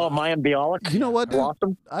 Oh, Mayim Bialik. You know what, dude?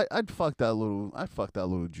 Blossom. I'd fuck that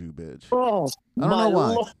little Jew bitch. Oh, I don't know my why.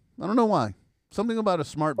 Lord. I don't know why. Something about a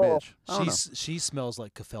smart Oh, bitch. I don't know. she smells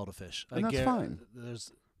like gefilte fish. And that's fine.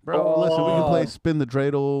 There's Bro, listen, we can play spin the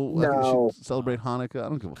dreidel. I think No. we should celebrate Hanukkah. I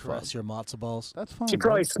don't give a fuck. caress your matzo balls. That's fine. She bro.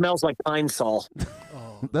 probably smells like pine sol.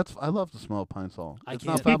 Oh, I love the smell of pine sol. I It's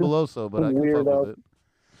not can't- fabuloso, but I can fuck Weirdo. with it.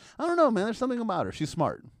 I don't know, man. There's something about her. She's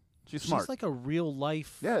smart. She's smart. she's like a real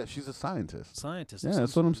life Yeah, she's a scientist. scientist. of Yeah, some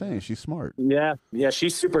that's what I'm sort, saying. She's smart. Yeah,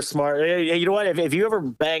 she's super smart. Yeah, you know what? If you ever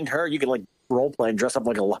banged her, you could like role play and dress up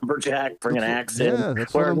like a lumberjack, bring an axe in, Yeah,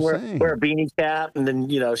 that's what I'm saying. wear a beanie cap, and then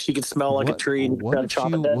she could smell like a tree and you what could if chop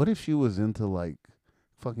she, it dead. what if she was into like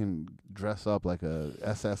fucking dress up like a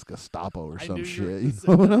SS Gestapo or I some knew you were shit. gonna You say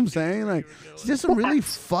know what that. I'm I knew saying? where Like, you were it's going. just some really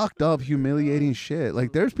fucked up, humiliating shit.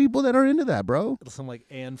 Like, there's people that are into that, bro. Some like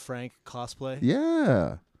Anne Frank cosplay.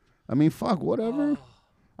 Yeah. I mean, fuck, whatever. Oh,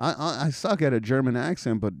 I suck at a German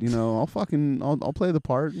accent, but you know, I'll play the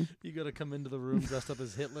part. you gotta come into the room dressed up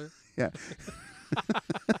as Hitler. Yeah.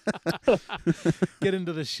 Get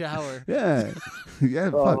into the shower. Yeah.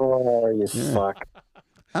 Yeah. Fuck. Oh, you Yeah. fuck.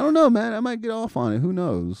 I don't know, man. I might get off on it. Who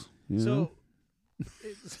knows? You know? So,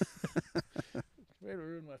 it's way to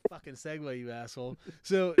ruin my fucking segue, you asshole.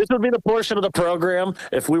 So, This would be the portion of the program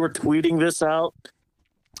if we were tweeting this out.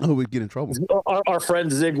 Oh, we'd get in trouble. Our friend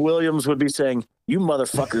Zig Williams would be saying, "You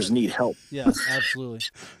motherfuckers need help." yeah, absolutely.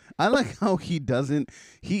 I like how he doesn't.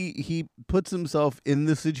 He puts himself in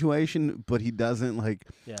the situation, but he doesn't like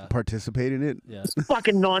Yeah, participate in it. yeah,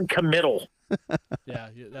 Fucking non-committal. yeah.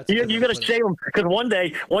 That's a You, good you way got to to put it. shame him because one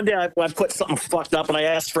day I put something fucked up and I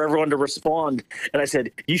asked for everyone to respond and I said,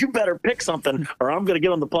 "You better pick something or I'm going to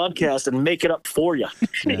get on the podcast and make it up for you."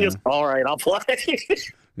 He Yeah. goes, "All right, I'll play."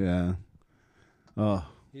 Yeah. Oh,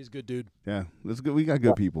 He's a good dude. yeah. That's good. We got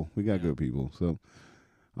good people. We got good people. So,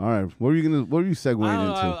 all right. What are you segueing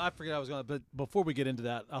into? I forget I was going to, but before we get into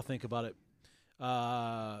that, I'll think about it.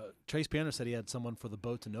 Trace Pianer said he had someone for the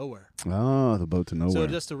Boat to Nowhere. Oh, the Boat to Nowhere. So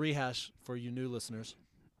just to rehash for you new listeners,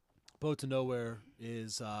 Boat to Nowhere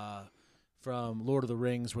is from Lord of the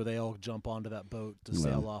Rings, where they all jump onto that boat to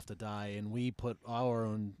sail off to die, and we put our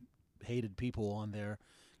own hated people on there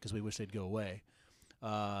because we wish they'd go away.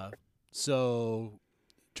 So,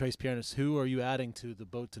 Trace Pianis, who are you adding to the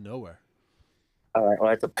Boat to Nowhere? All right,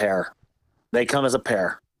 well, it's a pair. They come as a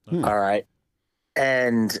pair. Hmm. All right.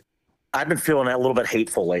 And I've been feeling that a little bit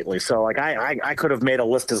hateful lately. So like I could have made a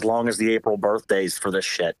list as long as the April birthdays for this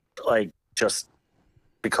shit. Like just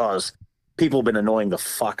because people have been annoying the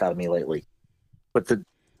fuck out of me lately. But the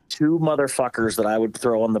two motherfuckers that I would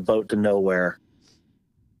throw on the Boat to Nowhere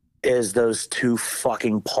is those two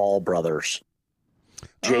fucking Paul brothers.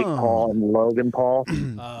 Jake Oh. Paul and Logan Paul.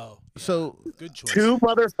 Oh, So good choice. Two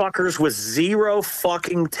motherfuckers with zero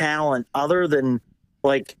fucking talent other than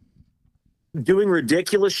like doing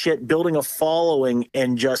ridiculous shit, building a following,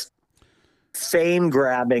 and just fame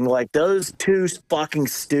grabbing. Like those two fucking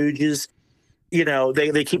stooges, you know,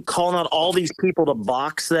 they keep calling out all these people to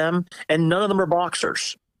box them, and none of them are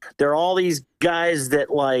boxers. They're all these guys that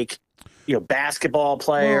like, you know, basketball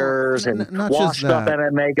players Well, and not just washed up that.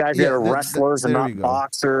 MMA guys Yeah, that are that- wrestlers and there not you go.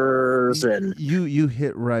 boxers. And you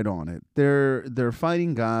hit right on it. They're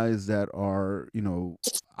fighting guys that are, you know,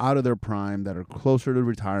 out of their prime, that are closer to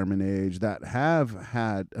retirement age, that have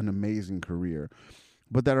had an amazing career,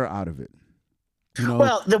 but that are out of it. You know,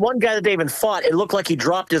 well, the one guy that they even fought, it looked like he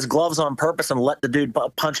dropped his gloves on purpose and let the dude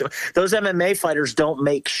punch him. Those MMA fighters don't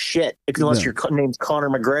make shit unless No. your name's Conor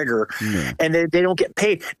McGregor, yeah. and they don't get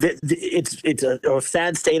paid. It's a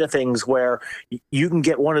sad state of things where you can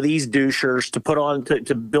get one of these douchers to put on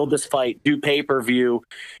to build this fight, do pay-per-view,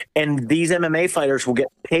 and these MMA fighters will get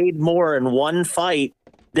paid more in one fight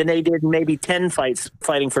than they did maybe 10 fights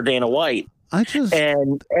fighting for Dana White. I just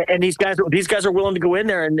And these guys are willing to go in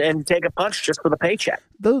there and take a punch just for the paycheck.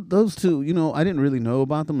 those two, you know, I didn't really know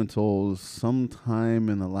about them until sometime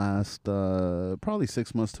in the last probably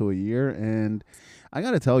 6 months to a year, and I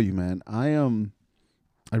got to tell you, man,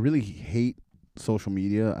 I really hate social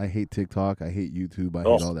media. I hate TikTok. I hate YouTube. I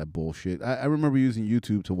hate all that bullshit. I remember using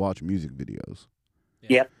YouTube to watch music videos.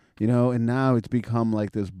 Yep. You know, and now it's become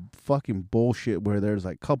like this fucking bullshit where there's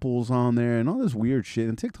like couples on there and all this weird shit.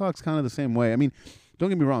 And TikTok's kind of the same way. I mean, don't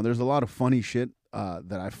get me wrong. There's a lot of funny shit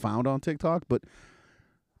that I found on TikTok, but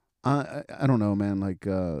I don't know, man. Like,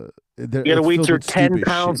 You gotta weed through 10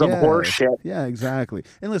 pounds of horse shit. Yeah, exactly.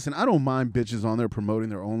 And listen, I don't mind bitches on there promoting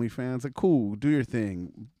their OnlyFans. Like, cool, do your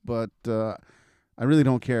thing. But I really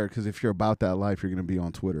don't care because if you're about that life, you're gonna be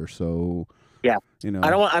on Twitter. So Yeah. you know,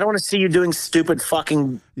 I don't want to see you doing stupid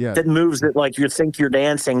fucking yeah. that moves that like you think you're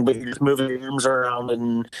dancing, but you're just moving your arms around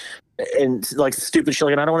and like stupid shit.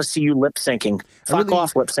 And I don't want to see you lip syncing. Fuck really-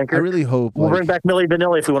 off, lip syncer. I really hope We'll like, bring back Milli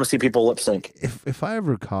Vanilli if we want to see people lip sync. if I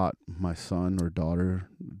ever caught my son or daughter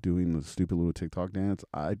doing the stupid little TikTok dance,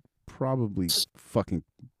 I'd probably fucking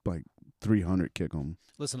like 300 kick them.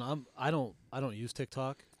 Listen, I don't use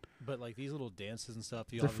TikTok, but like these little dances and stuff,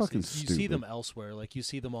 you They're obviously fucking you see stupid. them elsewhere. Like you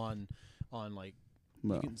see them on like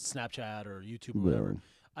Well, you can Snapchat or YouTube or whatever.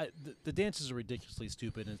 well, The dances are ridiculously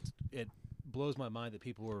stupid, and it blows my mind that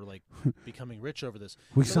people were like becoming rich over this.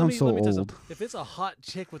 We But sound so let me tell you old. something. If it's a hot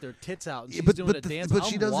chick with her tits out and Yeah, she's doing a dance, but I'm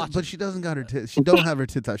she doesn't. watching. But she doesn't got her tits. She don't have her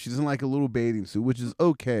tits out. She's in like a little bathing suit, which is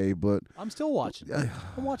okay. But I'm still watching.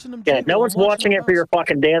 I'm watching them. Yeah, jiggle. no I'm one's watching them it for your bounce.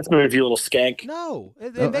 fucking dance move, you little skank. No,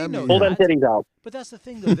 and Oh, they I know mean- Pull them that. titties out. But that's the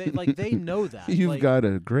thing, though. They know that. you've like, got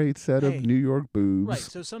a great set of hey, New York boobs. right.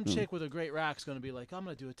 So some chick with a great rack's gonna be like, I'm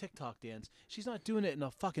gonna do a TikTok dance. She's not doing it in a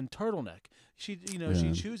fucking turtleneck. She Yeah,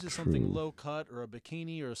 chooses something true. low cut or a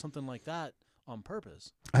bikini or something like that on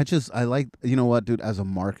purpose. I like, you know what, dude, as a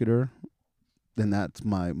marketer, then that's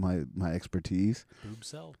my expertise. Boob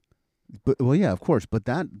sell. But well, yeah, of course. But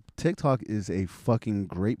that TikTok is a fucking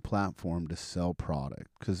great platform to sell product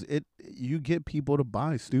because you get people to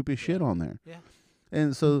buy stupid shit on there. Yeah.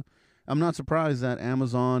 And so I'm not surprised that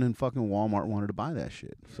Amazon and fucking Walmart wanted to buy that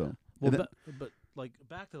shit. So Well, and then- but like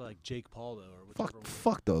back to like Jake Paul though, or whichever one.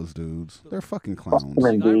 fuck those dudes. They're fucking clowns. them.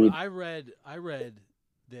 Like, Indeed. I read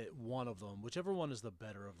that one of them, whichever one is the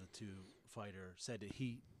better of the two fighter, said that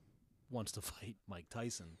he wants to fight Mike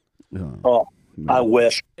Tyson. Yeah. Oh, Yeah. I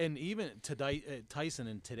wish. And even today, Tyson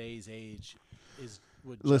in today's age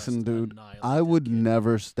would Listen, just dude, annihilate I that would kid.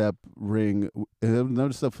 never step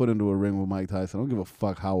foot into a ring with Mike Tyson. I don't give a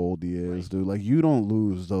fuck how old he is, Right. dude. Like, you don't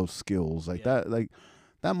lose those skills like Yeah. that. Like,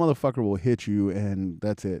 that motherfucker will hit you, and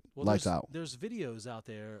that's it. Well, Lights there's, out, There's videos out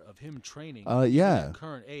there of him training. yeah. At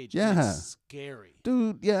current age. Yeah. And it's scary.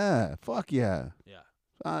 dude. Yeah, fuck yeah. Yeah.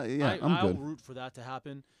 Yeah, I'm I'll good. root for that to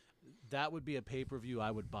happen. That would be a pay-per-view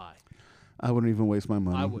I would buy. I wouldn't even waste my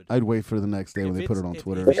money. I would. I'd wait for the next day when If they put it it's- on if-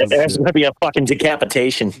 Twitter if or it's- some There's shit. going to be a fucking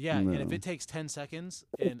decapitation. Yeah, and if No. it takes 10 seconds,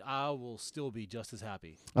 and I will still be just as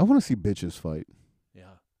happy. I want to see bitches fight. Yeah.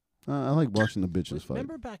 I like watching the bitches Like, fight.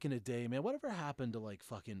 remember back in the day, man, whatever happened to like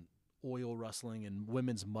fucking oil wrestling and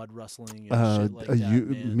women's mud wrestling and shit like that,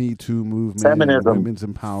 man? Me Too movement, Feminism. women's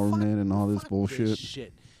empowerment, and all this Fuck bullshit. This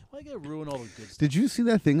shit. Why gotta ruin all the good stuff? Did you see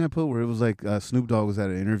that thing I put where it was like Snoop Dogg was at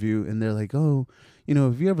an interview and they're like, oh,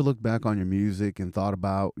 if you ever look back on your music and thought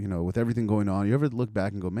about, with everything going on, you ever look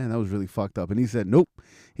back and go, man, that was really fucked up. And he said, nope.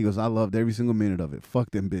 He goes, I loved every single minute of it.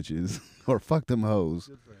 Fuck them bitches or fuck them hoes.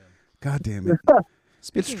 Good for him. God damn it. It's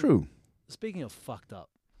Speaking- true. Speaking of fucked up,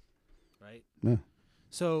 right? Yeah.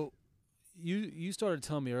 So you started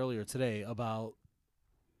telling me earlier today about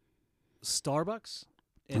Starbucks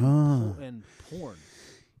and and porn.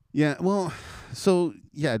 Yeah, well, so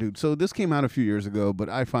yeah, dude. So this came out a few years ago, but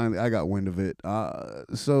I got wind of it.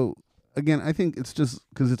 So again, I think it's just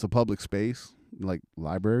because it's a public space, like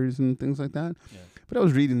libraries and things like that. Yeah. But I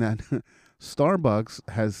was reading that Starbucks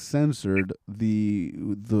has censored the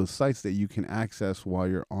sites that you can access while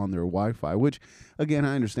you're on their Wi-Fi. Which, again,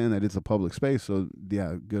 I understand that it's a public space, so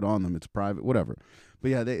yeah, good on them. It's private, whatever.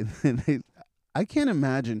 But yeah, they I can't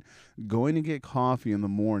imagine going to get coffee in the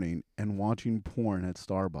morning and watching porn at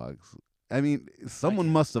Starbucks. I mean, someone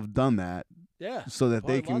must have done that Yeah. so that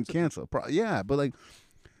they Probably can lots of cancel. Yeah, but like,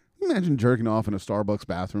 imagine jerking off in a Starbucks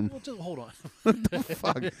bathroom. Well, just hold on.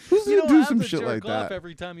 Fuck. Who's You gonna don't do have some to shit jerk like off that?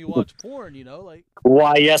 every time you watch porn. Like,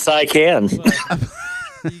 Why, yes, I can.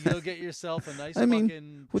 well, you go get yourself a nice I mean,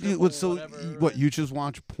 fucking What triple whatever. what you just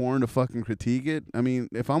watch porn to fucking critique it? I mean,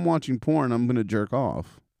 if I'm watching porn, I'm gonna jerk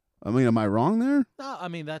off. I mean, am I wrong there? No, I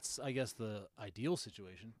mean that's I guess the ideal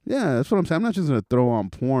situation. Yeah, that's what I'm saying. I'm not just gonna throw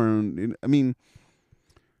on porn. I mean,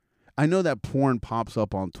 I know that porn pops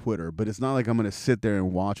up on Twitter, but it's not like I'm gonna sit there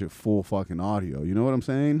and watch it full fucking audio. You know what I'm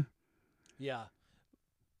saying? Yeah.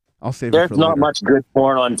 I'll save it There's for not later. much good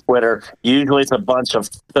porn on Twitter. Usually it's a bunch of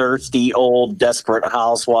thirsty, old, desperate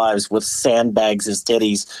housewives with sandbags as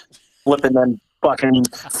titties, flipping them fucking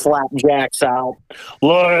flapjacks out.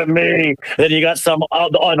 Look at me. Then you got some,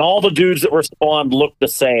 and all the dudes that respond look the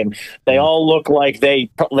same. They all look like they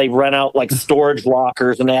rent out like storage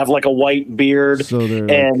lockers, and they have like a white beard So they're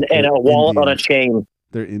and they're a wallet on a Indian. chain.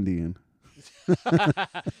 They're Indian.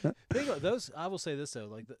 Think of those. I will say this though,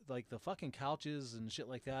 like the fucking couches and shit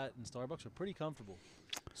like that in Starbucks are pretty comfortable.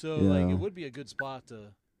 So like Yeah. it would be a good spot to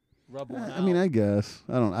rub one out. I mean, I guess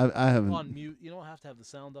I don't. I haven't. on mute. You don't have to have the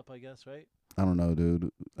sound up, I guess, right? I don't know,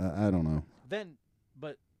 dude. I don't know. Then,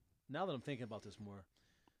 but now that I'm thinking about this more,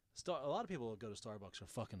 a lot of people that go to Starbucks are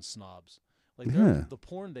fucking snobs. Like Yeah. the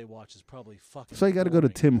porn they watch is probably fucking. So you got to go to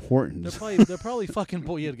boring. Tim They're Hortons. probably fucking.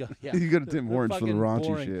 You gotta go. Yeah. You go to They're- Tim they're Hortons for the fucking raunchy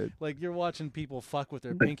boring. shit. Like you're watching people fuck with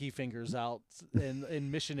their pinky fingers out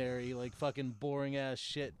in missionary, like fucking boring ass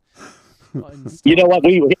shit. You know what?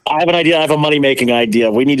 I have an idea. I have a money making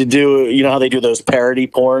idea. We need to do. You know how they do those parody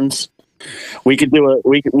porns? We could do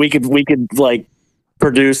it. We could like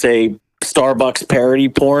produce a Starbucks parody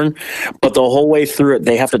porn, but the whole way through it,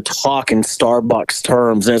 they have to talk in Starbucks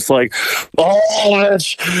terms, and it's like, "Oh,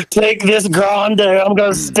 Rich, take this grande. I'm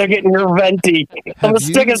gonna stick it in your venti. I'm gonna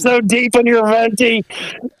stick it so deep in your venti.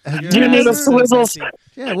 Have Do you need a ever- swizzle?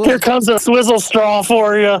 Yeah, well, Here comes a swizzle straw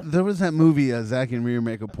for you." there was that movie, Zack and Miri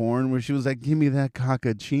Make a Porn, where she was like, "Give me that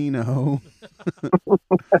cappuccino."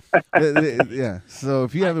 Yeah. So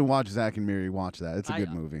if you haven't watched Zack and Miri, watch that. It's a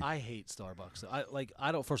good movie. I hate Starbucks.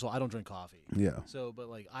 I don't. First of all, I don't drink coffee. Yeah. So, but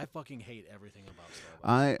like, I fucking hate everything about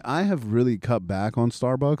Starbucks. I have really cut back on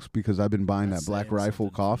Starbucks because I've been buying That's that Black saying Rifle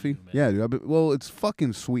something for coffee. you, man. Yeah, dude. Well, it's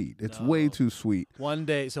fucking sweet. It's way No. too sweet. One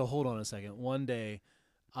day, so hold on a second. One day,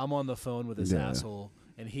 I'm on the phone with this Yeah. asshole,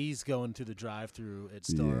 and he's going through the drive-through at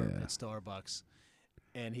Yeah. Starbucks,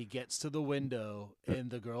 and he gets to the window, and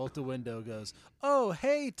the girl at the window goes, "Oh,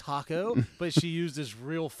 hey, Taco," but she used his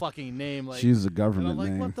real fucking name, like. She's a And government I'm like,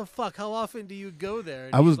 name. what the fuck? How often do you go there?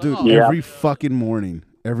 And I was he's like, doing "Oh, every yeah." fucking morning.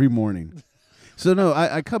 Every morning. So no,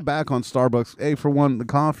 I cut back on Starbucks. Hey, for one, the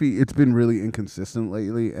coffee, it's been really inconsistent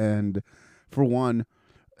lately, and for one,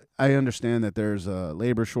 I understand that there's a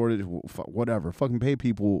labor shortage. Whatever, fucking pay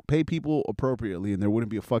people appropriately, and there wouldn't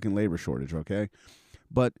be a fucking labor shortage. Okay,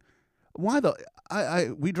 but why the?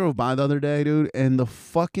 We drove by the other day, dude, and the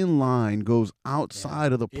fucking line goes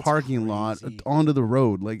outside of the it's parking lot crazy. onto the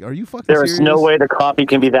road. Like, are you fucking There is serious? no way the coffee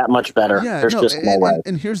can be that much better. Yeah, There's no, just no way.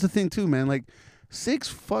 and here's the thing too, man. Like, $6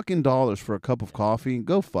 fucking for a cup of coffee.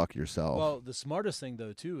 Go fuck yourself. Well, the smartest thing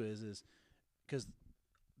though too is because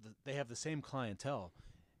they have the same clientele.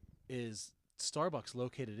 Is Starbucks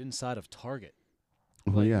located inside of Target?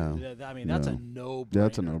 Well, Like, yeah, I mean, that's Yeah. a no.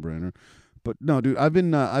 that's a no-brainer. But no, dude,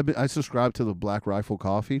 I subscribe to the Black Rifle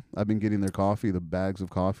Coffee. I've been getting their coffee, the bags of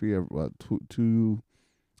coffee.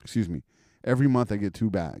 Every month I get 2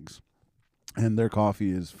 bags, and their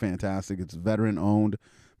coffee is fantastic. It's veteran owned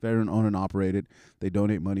and operated. They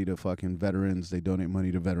donate money to fucking veterans. They donate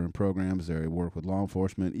money to veteran programs. They work with law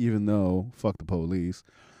enforcement, even though fuck the police.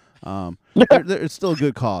 It's still a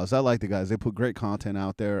good cause. I like the guys. They put great content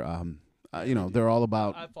out there. They're all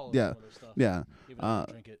about I follow yeah, some of their stuff. yeah. Even though I don't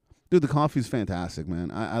drink it. Dude, the coffee's fantastic,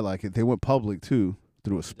 man. I like it. They went public too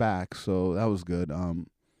through a SPAC, so that was good.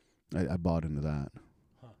 I bought into that,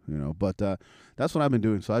 But that's what I've been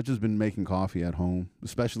doing. So I've just been making coffee at home,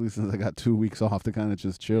 especially since I got 2 weeks off to kind of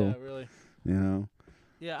just chill. Yeah, really.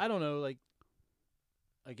 Yeah, I don't know. Like,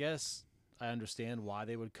 I guess I understand why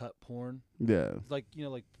they would cut porn. Yeah, Like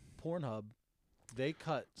Pornhub, they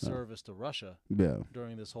cut service to Russia yeah.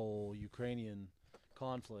 during this whole Ukrainian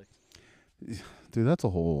conflict. Dude, that's a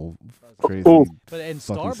whole That's- crazy. Ooh. But and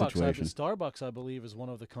fucking Starbucks, situation. Starbucks, I believe, is one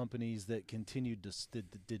of the companies that continued to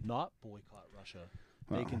did not boycott Russia.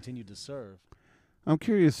 They Wow. continued to serve. I'm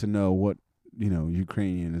curious to know what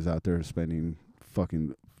Ukrainian is out there spending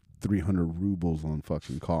fucking 300 rubles on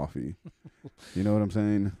fucking coffee. You know what I'm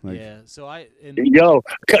saying? Like, Yeah. So Yo,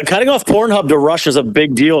 cutting off Pornhub to Russia is a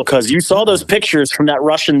big deal because you saw those pictures from that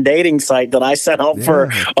Russian dating site that I sent out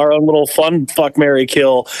for Yeah. our own little fun fuck, marry,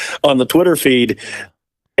 kill on the Twitter feed.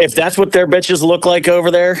 If that's what their bitches look like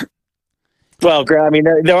over there, well, I mean,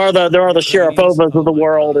 there are the Sharapovas of the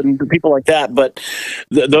world and people like that, but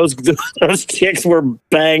those chicks were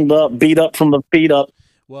banged up, beat up from the feet up.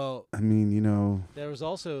 well, I mean, there was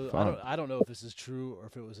also Fuck. I don't know if this is true or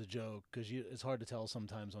if it was a joke because it's hard to tell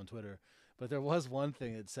sometimes on Twitter. But there was one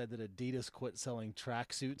thing that said that Adidas quit selling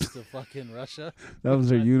tracksuits to fucking Russia. that was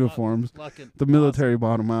their I thought uniforms. was fucking The military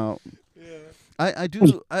bought them out. awesome. Yeah.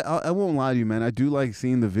 I won't lie to you, man. I do like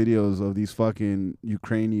seeing the videos of these fucking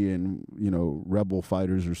Ukrainian, rebel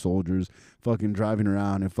fighters or soldiers fucking driving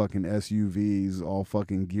around in fucking SUVs, all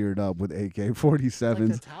fucking geared up with Like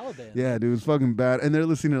AK-47s. the Taliban. Yeah, dude, it's fucking bad. And they're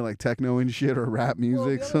listening to like techno and shit or rap Well,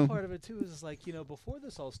 music. the So, other part of it too is like before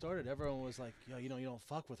this all started, everyone was like, you don't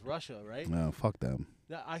fuck with Russia, right? no, fuck them.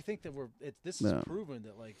 I think that this is No. proven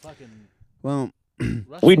that like fucking Well,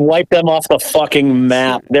 Russia. We'd wipe them off the fucking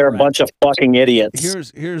map. They're a bunch of fucking idiots.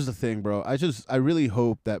 here's the thing, bro. I really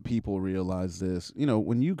hope that people realize this.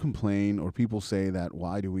 When you complain or people say that,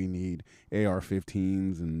 why do we need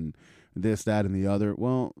AR-15s and this, that, and the other?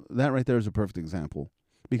 Well, that right there is a perfect example.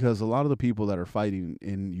 Because a lot of the people that are fighting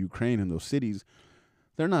in Ukraine in those cities,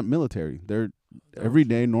 they're not military. They're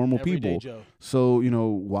everyday normal Everyday people. Joe. So,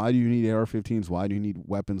 why do you need AR-15s? Why do you need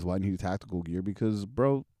weapons? Why do you need tactical gear? Because,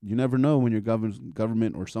 bro, you never know when your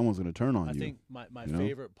government or someone's going to turn on I you. think my you know?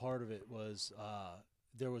 favorite part of it was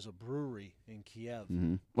there was a brewery in Kiev.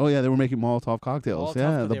 Oh yeah, they were making Molotov cocktails. Molotov,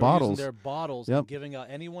 yeah, they the were bottles. using their bottles Yep. and giving out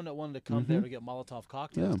anyone that wanted to come there to get Molotov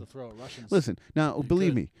cocktails Yeah. to throw at Russians. Listen, now You believe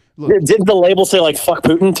could. me. Look, Didn't the label say like "fuck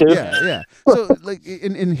Putin" too? yeah. So like,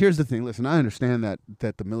 and here's the thing. Listen, I understand that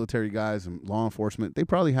the military guys and law enforcement, they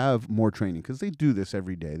probably have more training because they do this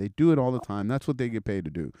every day. They do it all the time. That's what they get paid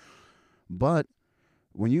to do. But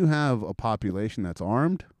when you have a population that's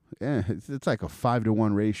armed, it's like a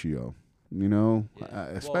 5-to-1 ratio. You know, Yeah.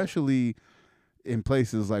 Well, especially in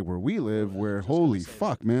places like where we live, I was where just gonna holy say that.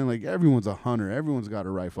 fuck, man, like everyone's a hunter, everyone's got a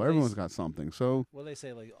rifle, Well, they everyone's s- got something. So what do they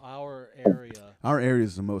say? Like our area, our area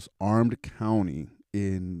is the most armed county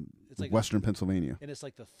in It's like Western Pennsylvania. and it's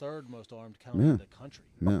like the third most armed county Yeah. in the country.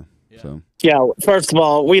 Yeah. Yeah. So Yeah, first of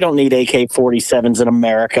all, we don't need AK-47s in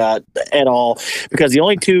America at all because the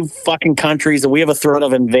only two fucking countries that we have a threat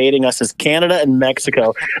of invading us is Canada and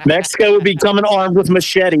Mexico. Mexico would be coming armed with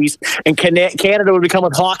machetes, and Canada would be coming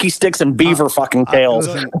with hockey sticks and beaver fucking tails.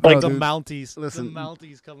 listen, Like no, the dude, Mounties. listen, the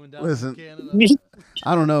Mounties coming down listen. from Canada.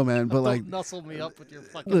 I don't know, man, but Don't like nuzzle me up with your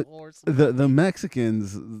fucking look, horse. the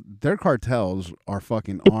Mexicans, their cartels are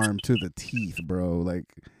fucking armed to the teeth, bro. Like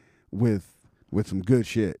with some good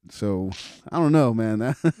shit. So I don't know, man.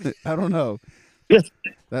 That I don't know.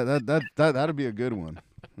 That'd be a good one.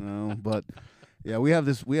 But yeah, we have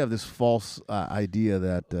this false idea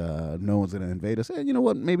that no one's gonna invade us. And you know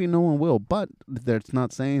what? Maybe no one will, but that's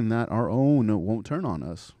not saying that our own won't turn on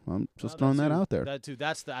us. I'm just throwing that out there. That too.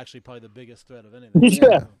 That's actually probably the biggest threat of anything.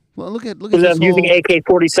 Yeah. Well, look at Because this they're using whole.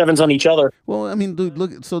 AK-47s on each other. Well, I mean, dude,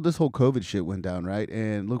 look. So this whole COVID shit went down, right?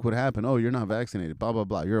 And look what happened. Oh, you're not vaccinated. Blah blah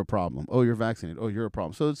blah. You're a problem. Oh, you're vaccinated. Oh, you're a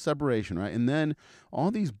problem. So it's separation, right? And then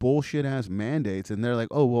all these bullshit ass mandates, and they're like,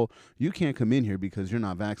 oh, well, you can't come in here because you're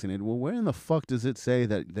not vaccinated. Well, where in the fuck does it say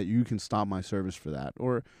that you can stop my service for that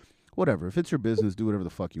or whatever? If it's your business, do whatever the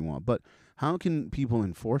fuck you want. But how can people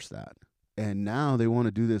enforce that? And now they want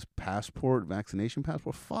to do this vaccination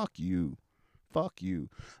passport. Fuck you. Fuck you.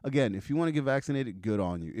 Again, if you want to get vaccinated, good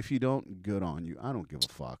on you. If you don't, good on you. I don't give a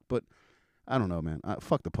fuck. But I don't know, man.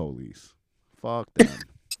 Fuck the police. Fuck them.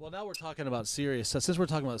 Well, now we're talking about serious. Since we're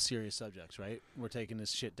talking about serious subjects, right? We're taking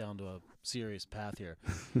this shit down to a serious path here.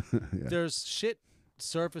 Yeah. There's shit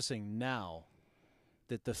surfacing now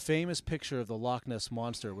that the famous picture of the Loch Ness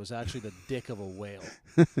monster was actually the dick of a whale.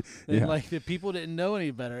 And Yeah. like the people didn't know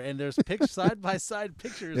any better. And there's side by side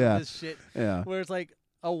pictures Yeah. of this shit Yeah. where it's like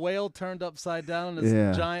a whale turned upside down and this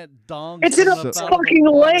Yeah. giant dong. It's in a coming up out of the fucking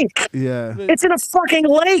water. lake. Yeah. It's in a fucking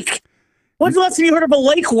lake. When's the last time you heard of a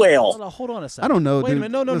lake whale? Hold on a second. I don't know, Wait a dude.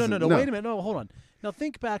 minute. No. Listen, no. Wait a minute. No, hold on. Now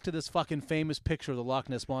think back to this fucking famous picture of the Loch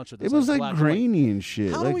Ness monster. It that's was like black and white. grainy and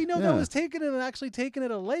shit. How like, do we know yeah. that was taken and actually taken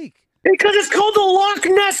at a lake? Because it's called the Loch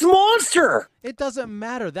Ness Monster. It doesn't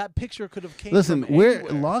matter. That picture could have came Listen, from where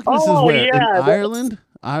anywhere. Loch Ness Oh, is where? yeah, In that's-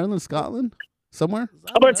 Ireland, Scotland? Somewhere?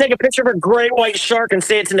 I'm going to take a picture of a great white shark and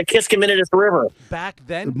say it's in the Kiskiminetas River. Back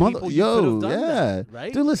then, Mother- people you could have done yeah. that,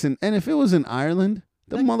 right? Dude, listen, and if it was in Ireland,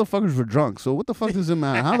 the Like- motherfuckers were drunk. So what the fuck does it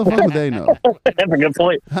matter? How the fuck would they know? That's a good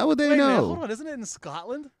point. How would they Wait a minute, know? hold on. Isn't it in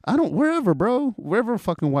Scotland? I don't. Wherever, bro. Wherever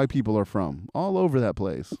fucking white people are from, all over that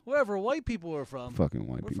place. Wherever white people are from. Fucking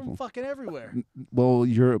white We're people. from fucking everywhere. Well,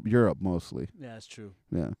 Europe mostly. Yeah, that's true.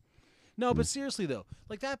 Yeah. No, but seriously though,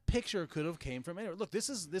 like that picture could have came from anywhere. Look,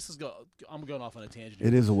 I'm going off on a tangent. Here.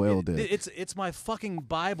 It is a whale dick. It's my fucking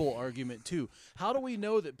Bible argument too. How do we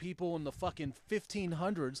know that people in the fucking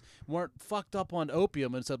 1500s weren't fucked up on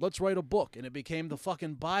opium and said, "Let's write a book," and it became the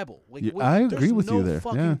fucking Bible? Like, Yeah, we- I there's agree with you no there.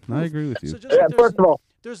 fucking Yeah, I proof. agree with you. So just like First of all,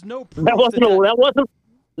 there's no proof that wasn't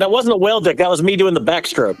a whale dick. That was me doing the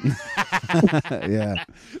backstroke. Yeah.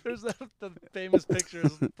 There's the famous picture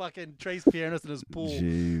of fucking Trace Piernas in his pool.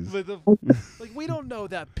 Jeez. With the, like we don't know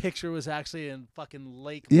that picture was actually in fucking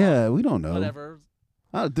Lake. Yeah, we don't know. Whatever.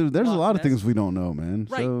 Dude, there's a Loch lot of Ness. things we don't know, man.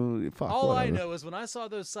 Right. So fuck. All whatever. I know is when I saw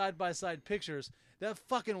those side by side pictures, that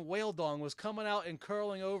fucking whale dong was coming out and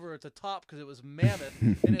curling over at the top because it was mammoth,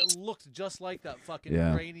 and it looked just like that fucking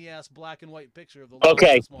Yeah. grainy ass black and white picture of the. Loch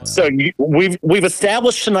Okay, Ness monster. so we've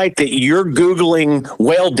established tonight that you're Googling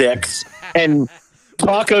whale dicks and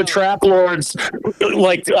Taco Trap Lords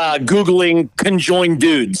like Googling conjoined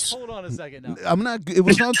dudes. Hold on a second now. I'm not. It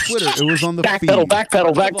was on Twitter. It was on the feed.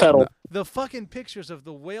 Backpedal. The fucking pictures of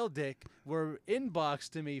the whale dick were inboxed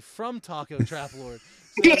to me from Taco Trap Lord.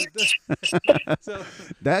 So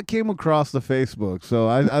That came across the Facebook, so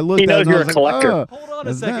I looked He at it knows and I you're was a like, collector. oh, hold on a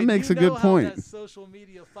that second. makes you a good know point. How that social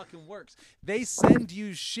media fucking works. They send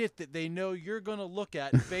you shit that they know you're gonna look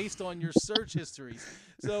at based on your search histories.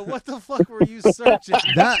 So what the fuck were you searching?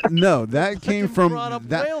 That came Fucking from brought up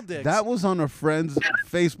whale dicks. that was on a friend's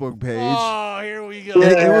Facebook page. Oh, here we go.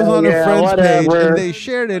 It was on a Yeah, friend's page, whatever. and they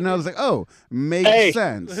shared it, and I was like, "Oh, makes Hey.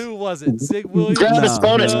 sense." Who was it? Sig Williams? Grab his No,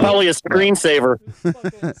 phone. It's no. probably a screensaver.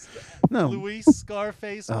 Fucking No, Luis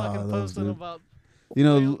Scarface fucking those posting dude. about. you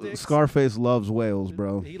know, whale dicks. Scarface loves whales,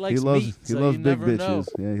 bro. He likes loves meat, he so loves you big never know. bitches.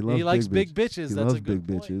 Yeah, he loves He likes big bitches. bitches. He That's loves a good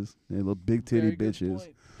big point. bitches. They love big titty Very good bitches.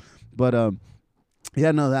 point. But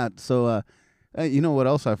yeah, no, that. So, you know what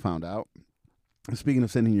else I found out? Speaking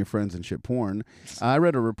of sending your friends and shit porn, I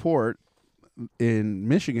read a report in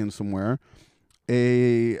Michigan somewhere.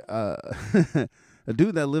 A a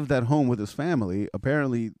dude that lived at home with his family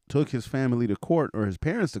apparently took his family to court, or his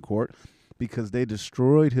parents to court, because they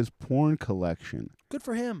destroyed his porn collection. Good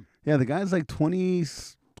for him. Yeah, the guy's like 20,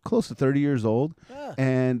 close to 30 years old, Yeah.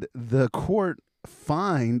 and the court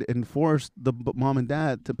fined and forced the mom and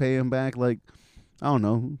dad to pay him back, like, I don't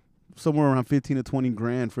know, somewhere around 15 to 20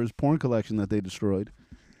 grand for his porn collection that they destroyed.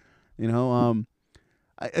 You know,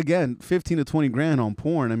 again, 15 to 20 grand on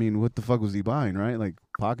porn. I mean, what the fuck was he buying, right? Like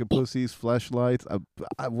pocket pussies, fleshlights.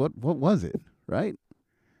 What was it, right?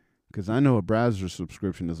 Because I know a browser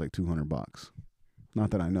subscription is like $200.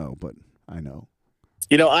 Not that I know, but I know.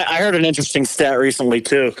 You know, I heard an interesting stat recently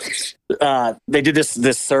too. They did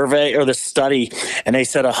this survey or this study, and they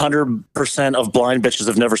said 100% of blind bitches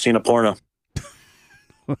have never seen a porno.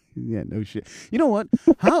 Yeah, no shit. You know what?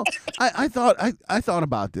 How I thought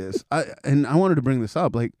about this. And I wanted to bring this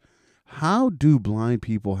up. Like, how do blind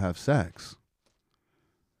people have sex?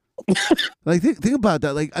 Like, think about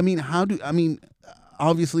that. Like, I mean,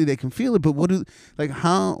 obviously they can feel it, but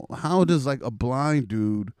how does like a blind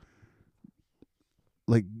dude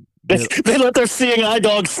like They let their seeing eye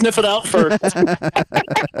dog sniff it out first.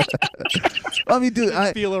 I mean, dude,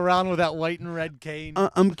 Feel around with that white and red cane.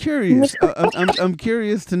 I'm curious. I'm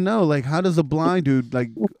curious to know, like, how does a blind dude, like,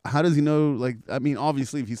 how does he know, like, I mean,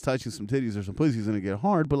 obviously, if he's touching some titties or some pussy, he's gonna get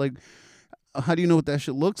hard, but like, how do you know what that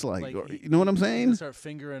shit looks like? Or, you know what I'm He's saying? gonna start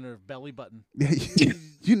fingering her belly button.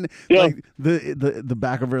 Yeah. Like the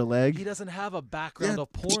back of her leg. He doesn't have a background Yeah,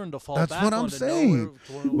 of porn to fall that's back what I'm on to saying. know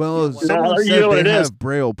where Well, what- someone you said know what they it is. have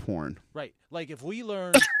braille porn. right. Like if we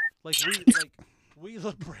learn, we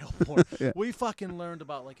look braille porn. Yeah. We fucking learned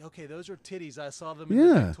about like, okay, those are titties. I saw them in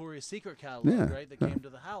Yeah. the Victoria's Secret catalog, Yeah. right? That came to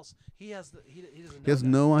the house. He doesn't know. He has that.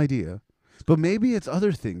 no idea. But maybe it's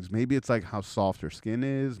other things. Maybe it's like how soft her skin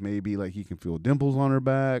is. Maybe like he can feel dimples on her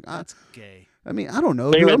back. That's gay. I mean, I don't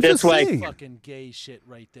know. Think Dude, of it I'm this just way. saying. Fucking gay shit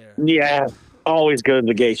right there. Yeah, always go to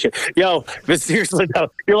the gay shit. Yo, but seriously though,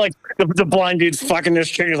 you're like the blind dude's fucking this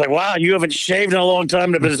chick. He's like, wow, you haven't shaved in a long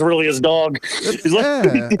time, but it's really his dog. He's like,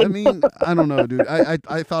 Yeah, I mean, I don't know, dude.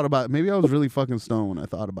 I thought about, maybe I was really fucking stoned when I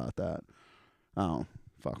thought about that. Oh,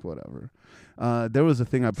 fuck, whatever. There was a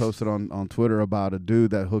thing I posted on Twitter about a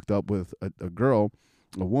dude that hooked up with a girl,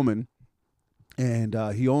 a woman, and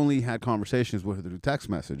he only had conversations with her through text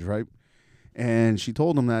message, right? And she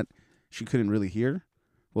told him that she couldn't really hear.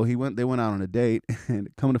 Well, they went out on a date, and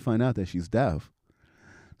come to find out that she's deaf.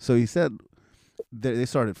 So he said they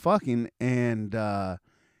started fucking, and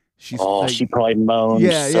she's she probably moaned.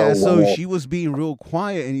 yeah. So well. she was being real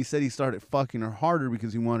quiet, and he said he started fucking her harder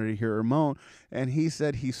because he wanted to hear her moan. And he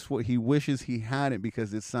said he wishes he hadn't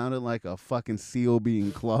because it sounded like a fucking seal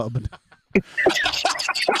being clubbed.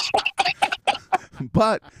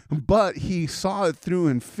 But he saw it through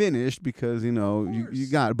and finished because you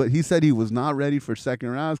got it. But he said he was not ready for second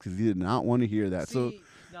rounds because he did not want to hear that. See,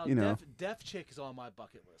 so now deaf chick is on my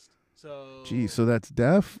bucket list. So geez, so that's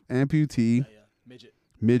deaf, amputee, yeah.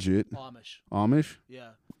 midget, Amish. Yeah.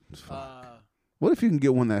 Uh, What if you can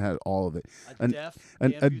get one that had all of it? a deaf, A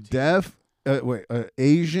amputee. deaf,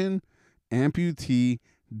 Asian, amputee,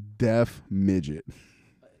 deaf midget.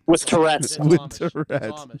 With Tourette's. That's With Amish.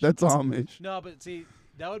 Tourette's. Amish. That's Amish. No, but see,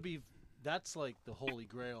 that's like the holy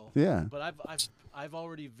grail. Yeah. But I've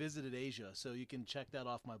already visited Asia, so you can check that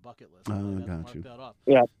off my bucket list. Oh, I'll got mark you. that off.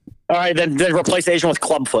 Yeah. All right, then replace Asian with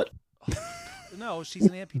clubfoot. No, she's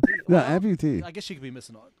an amputee. No, Well, amputee. I guess she could be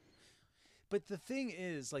missing on. But the thing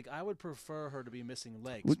is, like, I would prefer her to be missing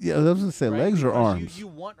legs. Well, yeah, I was gonna say right? legs or Because arms. You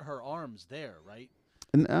want her arms there, right?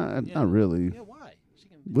 Not Yeah. really. Yeah, why? She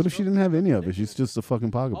can What if she stroke didn't have any of it? ridiculous. She's just a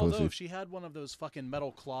fucking pocket Although pussy. if she had one of those fucking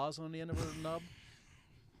metal claws on the end of her nub,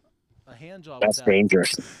 a hand job That's with that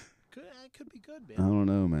dangerous. could be good, I man. don't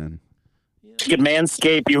know, man. She could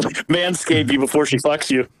manscape you before she fucks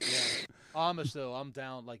you. Yeah. Amish though, I'm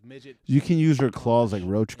down. Like midget. You can use your claws like Amish,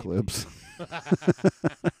 roach maybe. clips.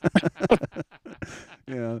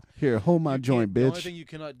 Yeah. Here, hold my You joint, can't- The only bitch. thing you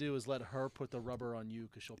cannot do is let her put the rubber on you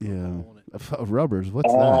because she'll put a Yeah. hole in it. Rubbers.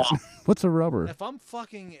 What's Oh. that? What's a rubber? If I'm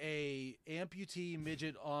fucking a amputee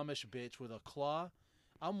midget Amish bitch with a claw,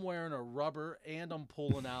 I'm wearing a rubber and I'm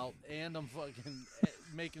pulling out and I'm fucking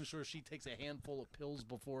making sure she takes a handful of pills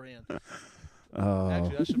beforehand. Oh,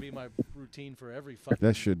 Actually, that should be my routine for every fucking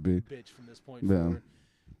that should be. bitch from this point Yeah. forward.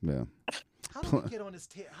 Yeah. How do we get on his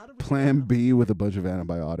How do we Plan get on- B with a bunch of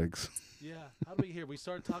antibiotics. Yeah. How do we hear? We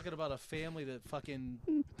started talking about a family that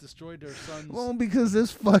fucking destroyed their son's. Well, because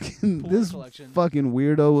this fucking Porn this collection. fucking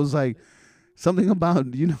weirdo was like something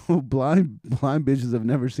about blind bitches have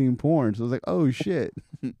never seen porn. So I was like, oh shit.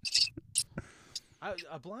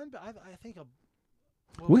 A blind. I think a.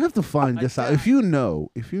 Well, We have to find I this out. doubt- If you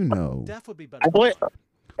know, Deaf would be better. I believe, Well,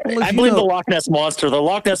 if I you believe know- the Loch Ness monster. The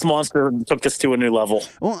Loch Ness monster took this to a new level.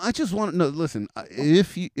 Well, I just want to know. Listen,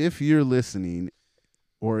 if you're listening,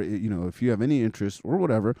 or if you have any interest or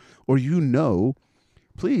whatever, or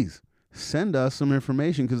please send us some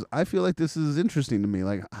information because I feel like this is interesting to me.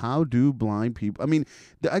 Like, how do blind people? I mean,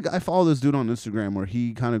 I follow this dude on Instagram where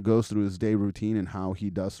he kind of goes through his day routine and how he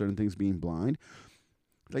does certain things being blind.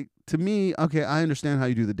 Like, to me, okay, I understand how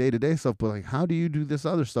you do the day-to-day stuff, but like, how do you do this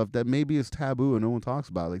other stuff that maybe is taboo and no one talks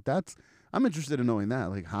about? Like, I'm interested in knowing that.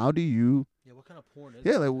 Like, how do you? Yeah. What kind of porn is?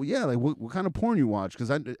 Yeah, it? like what kind of porn you watch? Because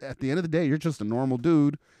at the end of the day, you're just a normal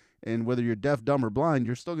dude, and whether you're deaf, dumb, or blind,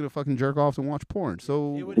 you're still gonna fucking jerk off and watch porn.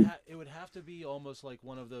 So It would have to be almost like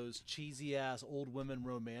one of those cheesy ass old women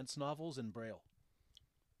romance novels in Braille,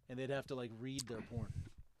 and they'd have to like read their porn,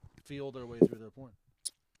 feel their way through their porn.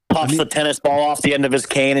 Pops the tennis ball off the end of his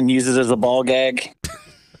cane and uses it as a ball gag.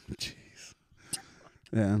 jeez,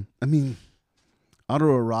 yeah. I mean,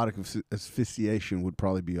 autoerotic asphyxiation would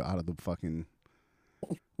probably be out of the fucking.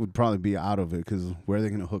 Would probably be out of it because where are they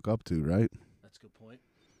gonna hook up to, right? That's a good point.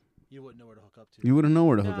 You wouldn't know where to hook up to. You wouldn't know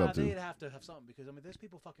where to hook Nah, up to. they'd have to have something because I mean, there's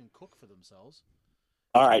people fucking cook for themselves.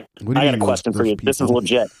 All right, What do I you got a mean, question for those you. This is people?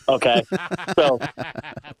 legit. Okay, So-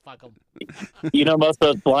 Fuck 'em. most of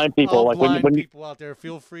those blind people, All like blind when you, people out there,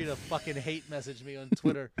 feel free to fucking hate message me on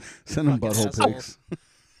Twitter. Send them fucking butthole assholes. pics.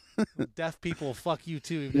 Deaf people, fuck you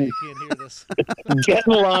too, even though you can't hear this. get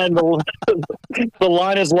in line, the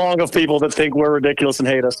line is long of people that think we're ridiculous and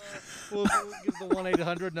hate us. We'll give the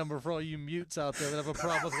 1-800 number for all you mutes out there that have a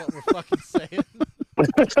problem with what we're fucking saying.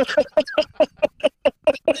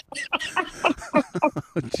 Oh,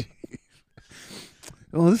 jeez.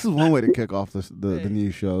 Well, this is one way to kick off the Hey.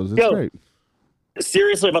 new shows. It's Yo. great.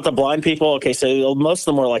 Seriously about the blind people. Okay, so most of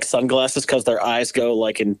them wear like sunglasses because their eyes go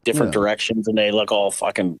like in different Yeah. directions and they look all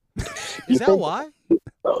fucking. Is that why?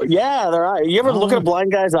 Yeah, their eyes. You ever look at a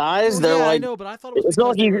blind guy's eyes? Well, They're yeah, I like. know, but I thought it was It's not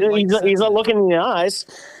like because they were, he's not sensitive. looking in the eyes.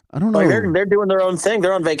 I don't know. Like they're doing their own thing.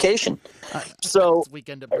 They're on vacation. So It's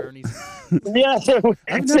weekend at Bernie's. yeah,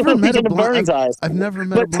 I've never met a in Bernie's blind. eyes. I've never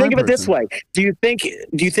met a But blind think of it this person. way: Do you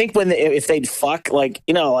think when if they'd fuck like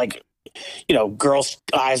girls'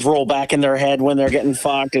 eyes roll back in their head when they're getting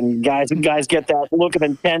fucked, and guys get that look of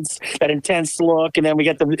intense look, and then we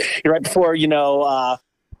get right before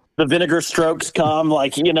the vinegar strokes come,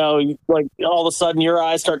 like all of a sudden your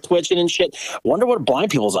eyes start twitching and shit. Wonder what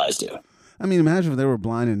blind people's eyes do. I mean, imagine if they were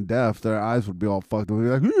blind and deaf, their eyes would be all fucked up.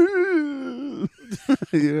 They'd be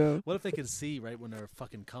like, What if they could see right when they're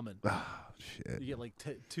fucking coming? Ah, shit. You get like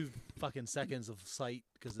 2 fucking seconds of sight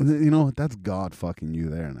because You know what? That's God fucking you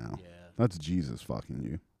there now. yeah. That's Jesus fucking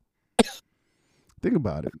you. Think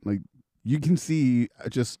about it. Like, you can see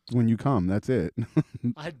just when you come. That's it.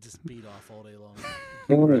 I'd just beat off all day long.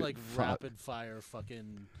 Right. Like Fuck. rapid fire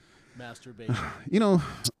fucking masturbation.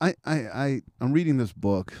 I'm reading this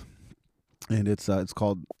book, and it's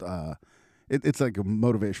called it's like a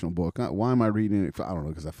motivational book. Why am I reading it? I don't know,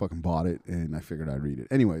 because I fucking bought it and I figured I'd read it.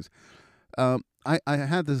 Anyways, I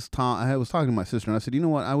had this I was talking to my sister and I said, you know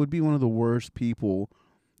what? I would be one of the worst people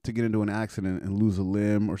to get into an accident and lose a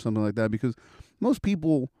limb or something like that, because most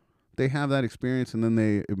people, they have that experience and then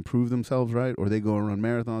they improve themselves, right? Or they go and run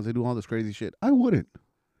marathons, they do all this crazy shit. I wouldn't.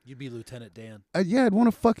 You'd be Lieutenant Dan. I'd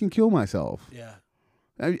want to fucking kill myself. Yeah.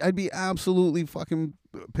 I'd be absolutely fucking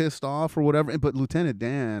pissed off or whatever. But Lieutenant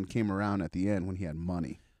Dan came around at the end when he had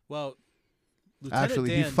money. Well, Lieutenant Actually,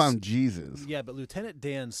 Dan's, he found Jesus. Yeah, but Lieutenant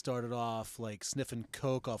Dan started off like sniffing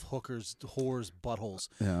coke off hookers, whores' buttholes.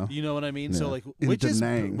 Yeah. You know what I mean? Yeah. So like, In which Da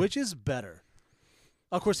Nang. is better?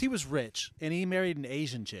 Of course, he was rich and he married an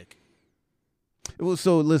Asian chick. Well,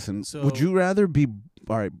 so listen, So- would you rather be,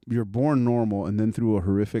 all right, you're born normal and then through a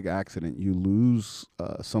horrific accident you lose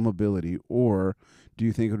some ability, or Do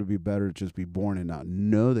you think it would be better to just be born and not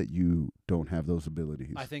know that you don't have those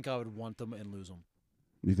abilities? I think I would want them and lose them.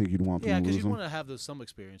 You think you'd want them Yeah, to because lose you them? want to have those some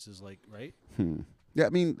experiences, like, right? Yeah, I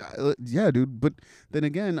mean, yeah, dude. But then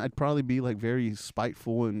again, I'd probably be like very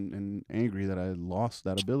spiteful and angry that I lost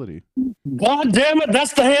that ability. God damn it!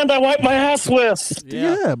 That's the hand I wipe my ass with.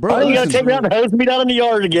 Yeah, bro. Why you gotta listen, take me out and hose me down in the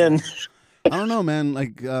yard again? I don't know, man.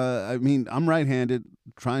 Like, I mean, I'm right-handed.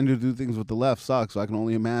 Trying to do things with the left sucks. So I can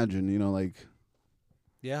only imagine, you know, like.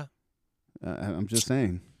 Yeah. I'm just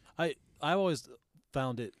saying. I always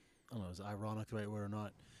found it, I don't know, is ironic the right word or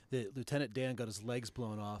not, that Lieutenant Dan got his legs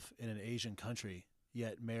blown off in an Asian country,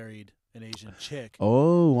 yet married an Asian chick.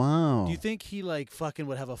 Oh wow. Do you think he like fucking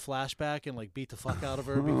would have a flashback and like beat the fuck out of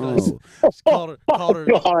her Oh. because called her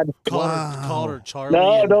God. called her Charlie?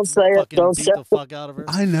 No, and don't say it. fucking Don't beat say the fuck out of her.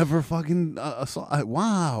 I never fucking saw.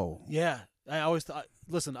 Wow. Yeah, I always thought.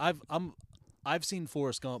 Listen, I've seen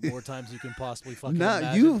Forrest Gump more times than you can possibly fucking Now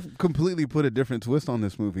imagine. you've completely put a different twist on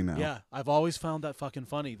this movie now. Yeah, I've always found that fucking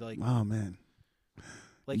funny. Like Oh man.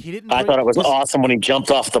 he didn't. I thought it was awesome when he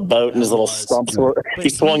jumped off the boat and his little stumps were. But He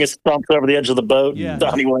swung his stumps over the edge of the boat. Yeah. And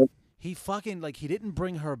down he went. He fucking like he didn't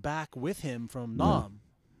bring her back with him from Nam,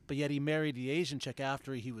 but yet he married the Asian chick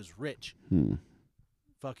after he was rich.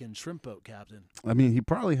 Fucking shrimp boat captain. I mean, he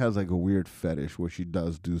probably has like a weird fetish where she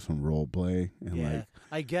does do some role play and Yeah, like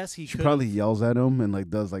I guess he she could probably yells at him and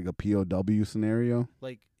like does like a POW scenario.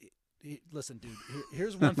 like. Listen, dude.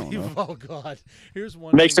 Here's one thing. know. Oh God. Here's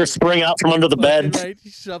one. Makes thing her spring out from under the fucking bed. Right. He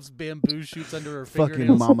shoves bamboo shoots under her Fucking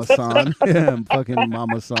fingernails. Mama San. Yeah, fucking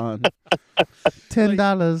Mama San.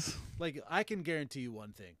 $10. Like I can guarantee you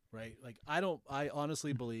one thing, right? Like I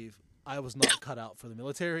honestly believe I was not cut out for the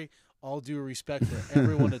military. All due respect for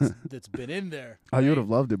everyone that's been in there. Oh, you would right? have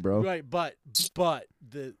loved it, bro. Right, but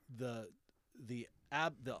the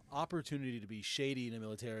opportunity to be shady in the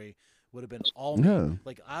military would have been all me. Yeah.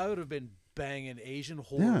 Like I would have been banging Asian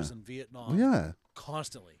whores in Vietnam Yeah.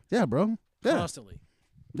 constantly. Yeah, bro. Yeah. Constantly.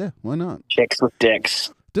 Yeah, why not? Chicks with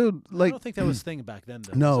dicks. Dude, I like don't think that was a thing back then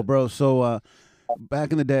though. no, was it? bro. So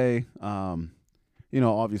back in the day, you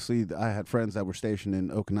know, obviously I had friends that were stationed in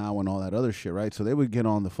Okinawa and all that other shit, right? So they would get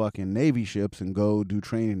on the fucking Navy ships and go do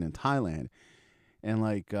training in Thailand. And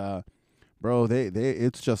like bro, they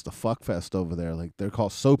it's just a fuck fest over there. Like they're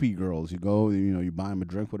called soapy girls. You go, you know, you buy them a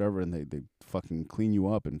drink, whatever, and they fucking clean you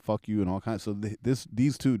up and fuck you and all kinds. So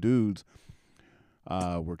these two dudes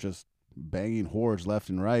were just banging whores left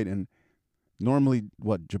and right. And normally,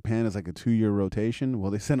 Japan is like a 2-year rotation.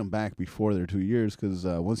 Well, they sent them back before their 2 years because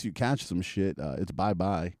once you catch some shit, it's bye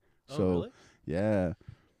bye. Oh, So really? yeah.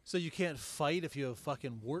 So you can't fight if you have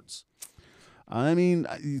fucking warts? I mean,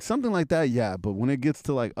 something like that, yeah. But when it gets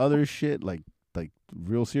to like other shit, like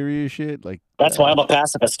real serious shit, like That's why I'm a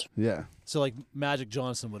pacifist. yeah, So like Magic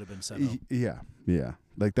Johnson would have been sent home. yeah.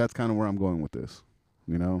 Like that's kind of where I'm going with this,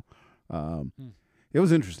 you know. It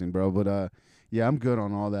was interesting, bro. But yeah, I'm good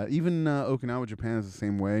on all that. Even Okinawa, Japan is the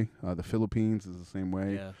same way. The Philippines is the same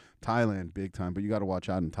way. Yeah. Thailand, big time. But you got to watch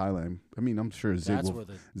out in Thailand. I mean, I'm sure That's where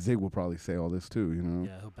Zig will probably say all this too. You know.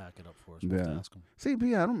 yeah, he'll back it up for us. We'll have to Yeah. ask him. See, but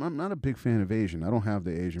yeah, I'm not a big fan of Asian. I don't have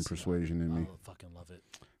the Asian persuasion in me. I fucking love it.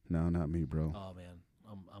 No, not me, bro. Oh man,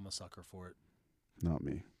 I'm a sucker for it. Not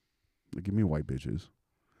me. Like, give me white bitches.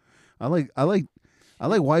 I like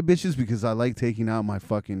white bitches because I like taking out my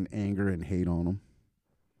fucking anger and hate on them.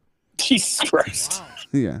 Jesus Christ. Wow.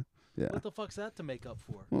 Yeah, yeah. What the fuck's that to make up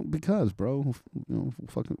for? Well, because, bro, you know,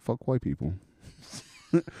 fuck white people,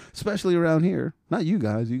 especially around here. Not you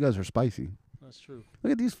guys. You guys are spicy. That's true.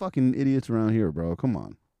 Look at these fucking idiots around here, bro. Come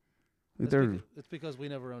on. Like they're, It's because we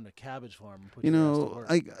never owned a cabbage farm. And put you your ass to know,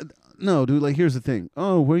 work. no, dude. Like, here's the thing.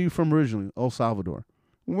 Oh, where are you from originally? El Salvador.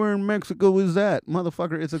 Where in Mexico is that,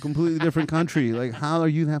 motherfucker? It's a completely different country. Like, how are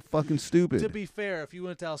you that fucking stupid? To be fair, if you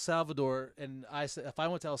went to El Salvador and if I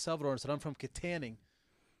went to El Salvador and said I'm from Katanning,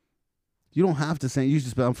 You don't have to say. You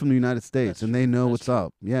just. I'm from the United States, That's and true. they know That's what's true.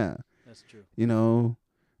 up. Yeah, that's true. you know.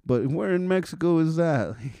 But where in Mexico is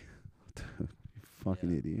that? You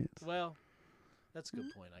fucking Yeah. idiots. Well, that's a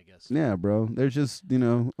good point, I guess. Yeah, bro. They're just, you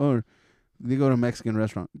know, or they go to a Mexican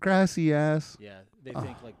restaurant. Grassy ass. Yeah, they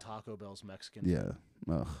think like Taco Bell's Mexican. Yeah.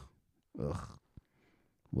 Ugh.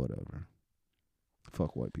 Whatever.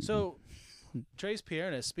 Fuck white people. So, Trace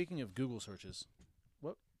Piernas, speaking of Google searches,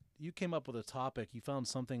 what you came up with a topic? You found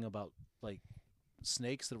something about like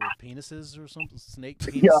snakes that were penises or something? Snake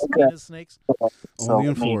penis, Yeah, okay. penis snakes? only in So, I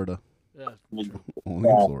mean, Florida. Yeah, true. Only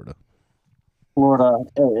in Florida.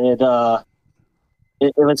 Florida.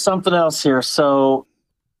 It was something else here. So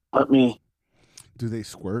let me. Do they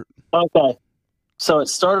squirt? Okay. So it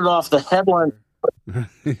started off the headline.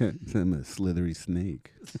 I'm a slithery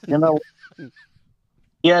snake. You know,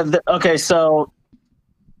 Yeah. Okay. So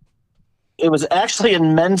it was actually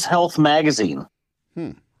in Men's Health magazine,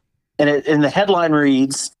 Hmm. and the headline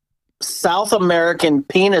reads, "South American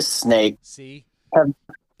penis snake See?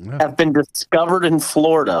 have been discovered in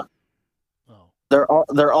Florida. Oh.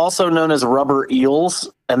 They're also known as rubber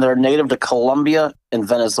eels, and they're native to Colombia and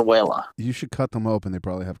Venezuela." You should cut them open. They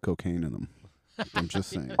probably have cocaine in them. I'm just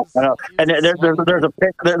saying. I know. And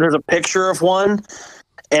there's a picture of one,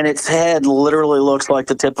 and its head literally looks like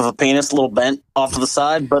the tip of a penis, a little bent off to the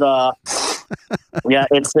side. But yeah,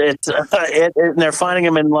 they're finding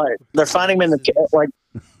them in the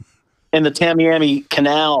in the Tamiami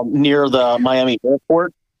Canal near the Miami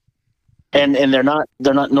airport, and they're not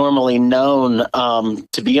normally known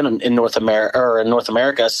to be in North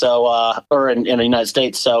America, so or in the United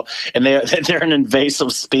States. So, and they're an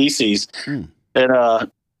invasive species,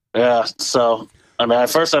 and yeah. So, I mean, at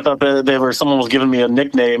first I thought someone was giving me a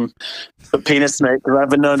nickname, the penis snake, because I've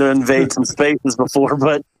been known to invade some spaces before.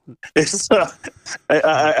 But it's,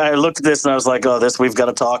 I looked at this and I was like, oh, we've got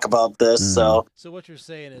to talk about this. So what you're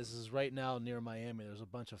saying is right now near Miami, there's a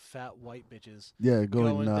bunch of fat white bitches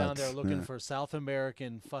going nuts. down there looking for South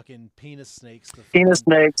American fucking penis snakes.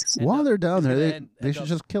 While they're down there, they should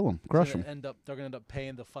just kill them, crush them. They're gonna end up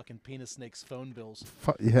paying the fucking penis snakes' phone bills.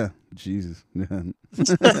 Yeah, Jesus.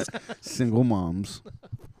 Single moms.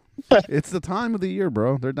 It's the time of the year,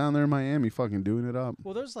 bro. They're down there in Miami fucking doing it up.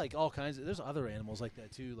 Well, there's like all kinds of, there's other animals like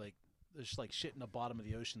that too. Like there's like shit in the bottom of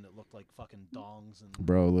the ocean that look like fucking dongs and.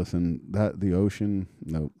 Bro, listen, the ocean,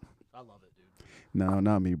 nope. I love it, dude. No,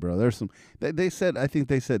 not me, bro. There's some. They said, I think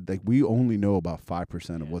they said like we only know about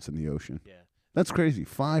 5% of what's in the ocean. Yeah. That's crazy.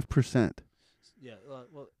 5%. Yeah.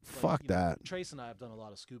 Well. Fuck that. Trace and I have done a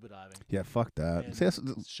lot of scuba diving. Yeah, fuck that. And See,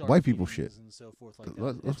 that's white people shit. And so forth like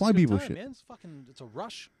that. That's white people shit. Man. It's a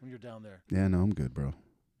rush when you're down there. Yeah, no, I'm good, bro.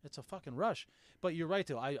 It's a fucking rush. But you're right,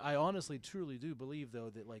 though. I honestly, truly do believe, though,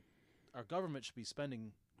 that like our government should be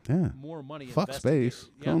spending more money. Fuck space.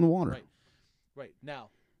 Go in the water. Right. Now,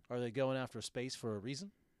 are they going after space for a reason?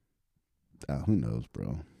 Who knows,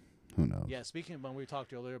 bro? Who knows? Yeah. Speaking when we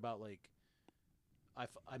talked earlier about like,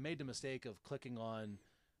 I made the mistake of clicking on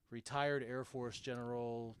retired Air Force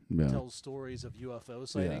general tells stories of UFO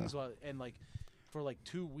sightings, and like for like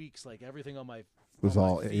 2 weeks, like everything on my was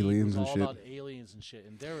all aliens and shit. About aliens and shit,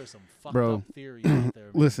 and there was some fucked up theories out there.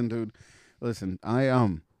 Listen, dude. Listen, I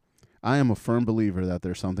am a firm believer that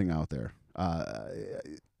there's something out there.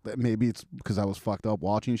 Maybe it's because I was fucked up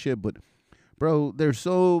watching shit, but bro, there's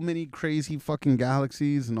so many crazy fucking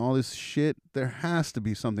galaxies and all this shit. There has to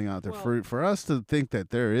be something out there. For us to think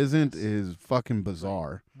that there isn't is fucking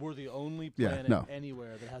bizarre. We're the only planet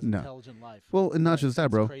anywhere that has intelligent life. Well, and not just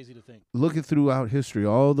that, bro. Crazy to think. Look at throughout history,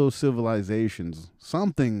 all those civilizations,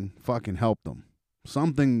 something fucking helped them.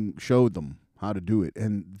 Something showed them how to do it,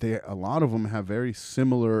 and a lot of them have very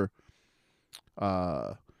similar.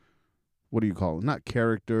 What do you call it? Not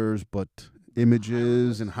characters, but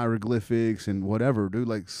images and hieroglyphics and whatever, dude.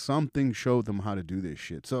 Like something showed them how to do this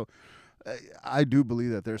shit. So I do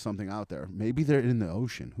believe that there's something out there. Maybe they're in the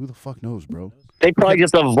ocean. Who the fuck knows, bro? They probably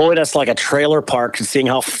just avoid us like a trailer park and seeing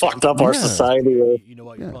how fucked up our society is. You know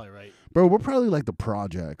what? You're probably right. Bro, we're probably like the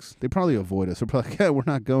projects. They probably avoid us. They're probably like, yeah, we're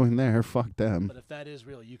not going there. Fuck them. But if that is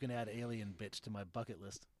real, you can add alien bitch to my bucket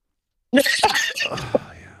list. Yeah.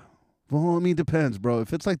 Well, I mean, depends, bro.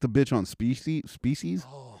 If it's like the bitch on species,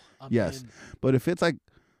 yes. In. But if it's like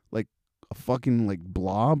a fucking like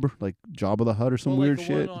blob, like Jabba the Hutt or some weird like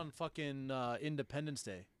shit. One on fucking Independence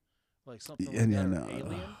Day, like something like that.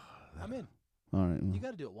 Alien. I'm in. All right. You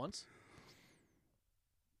got to do it once.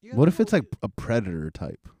 What if it's like a predator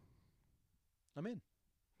type? I'm in.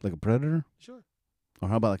 Like a predator? Sure. Or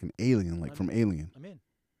how about like an alien, like from Alien? I'm in.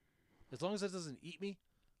 As long as it doesn't eat me.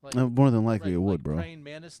 Like, more than likely it would, like bro. Praying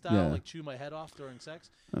mantis style, like chew my head off during sex.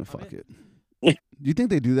 Fuck it. Do you think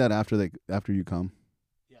they do that after you come?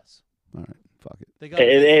 Yes. All right. Fuck it.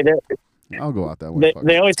 I'll go out that way.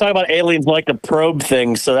 They always talk about aliens like the probe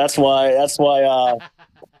thing, so that's why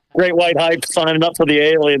Great White Hype signing up for the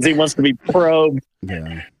aliens. He wants to be probed.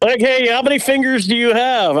 Yeah. Like, hey, how many fingers do you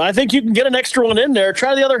have? I think you can get an extra one in there.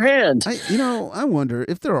 Try the other hand. I wonder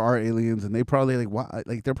if there are aliens and they probably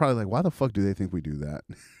they're probably like, why the fuck do they think we do that?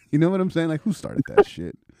 You know what I'm saying? Like, who started that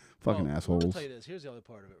shit? Fucking assholes. I'll tell you this. Here's the other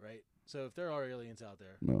part of it, right? So if there are aliens out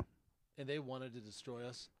there, and they wanted to destroy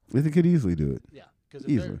us, they could easily do it. Yeah, because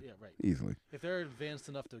easily. If they're advanced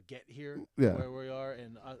enough to get here, where we are,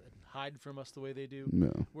 and hide from us the way they do,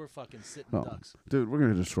 we're fucking sitting ducks. Dude, we're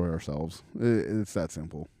gonna destroy ourselves. It's that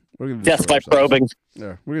simple. We're gonna death by probing.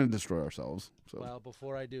 Yeah, we're gonna destroy ourselves. So. Well,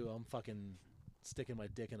 before I do, I'm fucking sticking my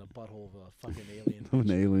dick in a butthole of a fucking alien. Of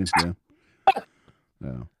an alien, yeah.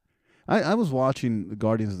 Yeah. I was watching the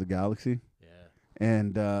Guardians of the Galaxy. Yeah.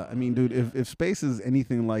 And I mean, dude, if space is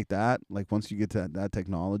anything like that, like once you get to that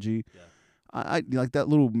technology, Yeah. I like that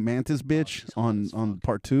little mantis bitch she's hot as on fuck.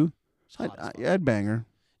 part 2. It's hot as fuck. I'd bang her.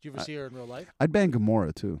 Did you ever see her in real life? I'd bang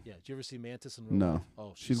Gamora too. Yeah. Did you ever see Mantis in real No. life?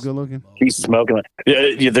 Oh, She's good looking. He's smoking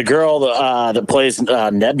it. The girl that plays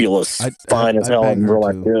Nebulous, fine as hell bang in her real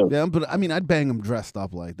life too. Yeah, but I mean, I'd bang him dressed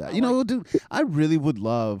up like that. You know, dude, I really would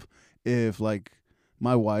love if like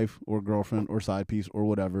my wife or girlfriend or side piece or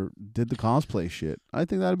whatever did the cosplay shit. I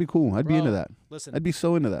think that'd be cool. I'd be into that. Listen, I'd be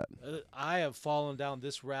so into that. I have fallen down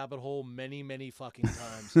this rabbit hole many, many fucking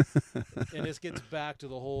times, and this gets back to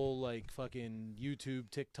the whole like fucking YouTube,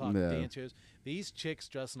 TikTok Yeah. dancers. These chicks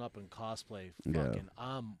dressing up in cosplay, Yeah. fucking,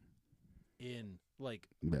 I'm in. Like,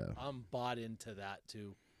 Yeah, I'm bought into that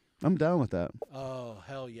too. I'm down with that. Oh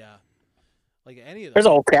hell yeah! Like any of that. There's a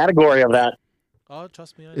whole category of that. Oh,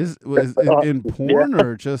 trust me. I know. Is in porn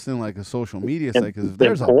or just in like a social media site? Because if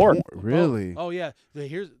there's a porn. really, Oh yeah.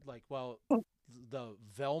 Here's like the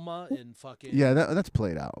Velma in fucking. yeah, that's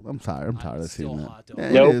played out. I'm tired. I'm tired of It's still seeing that. hot, though. Yeah,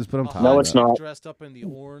 Nope. it is, but I'm A tired. No, of it's that. not. Dressed up in the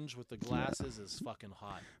orange with the glasses is fucking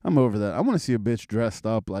hot. I'm over that. I want to see a bitch dressed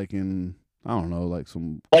up like in I don't know, like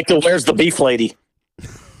some Like the Where's the Beef Lady?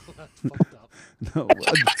 That's fucked up. no,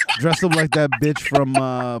 dressed up like that bitch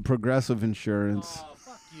from Progressive Insurance. Oh,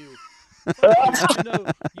 fuck you. Fuck you.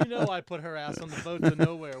 You know I put her ass on the boat to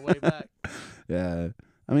nowhere way back. Yeah,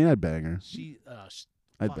 I mean, I'd bang her.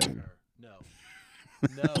 I'd Fuck bang her. her.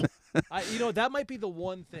 No. You know, that might be the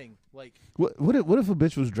one thing. Like, What if a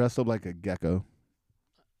bitch was dressed up like a gecko?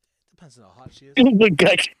 depends on how hot she is. The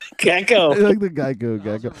gecko. Like the Geico How's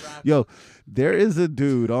her gecko. rap- Yo, there is a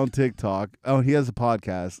dude on TikTok. Oh, he has a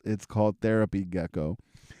podcast. It's called Therapy Gecko.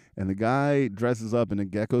 And the guy dresses up in a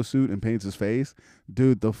gecko suit and paints his face.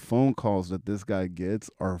 Dude, the phone calls that this guy gets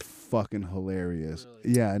are fucking hilarious.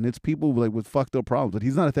 Really? Yeah, and it's people like with fucked up problems, but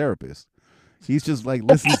he's not a therapist. He's just like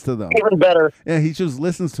listens to them. Even better. Yeah, he just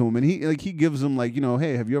listens to them, and he gives them like, you know,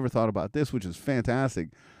 hey, have you ever thought about this? Which is fantastic.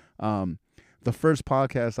 The first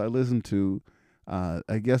podcast I listened to,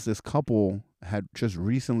 I guess this couple had just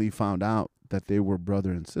recently found out that they were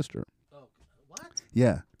brother and sister. Oh, what?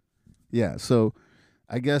 Yeah. So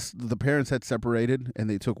I guess the parents had separated, and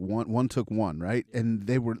they took one took one, right? And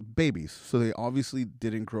they were babies, so they obviously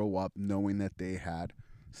didn't grow up knowing that they had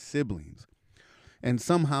siblings. And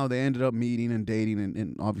somehow they ended up meeting and dating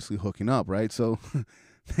and obviously hooking up, right? So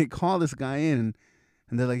they call this guy in,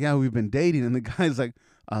 and they're like, yeah, we've been dating. And the guy's like,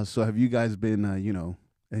 so have you guys been, you know?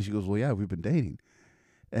 And she goes, well, yeah, we've been dating.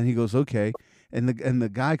 And he goes, okay. And the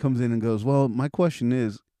guy comes in and goes, well, my question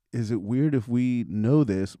is it weird if we know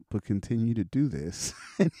this but continue to do this?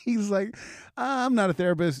 And he's like, I'm not a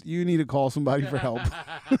therapist. You need to call somebody for help.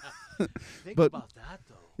 Think But- about that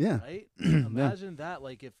though. Yeah. Right? Imagine that.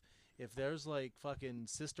 Like if there's like fucking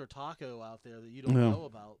Sister Taco out there that you don't Yeah. know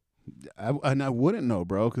about. And I wouldn't know,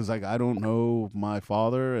 bro, because like I don't know my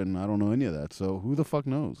father and I don't know any of that. So who the fuck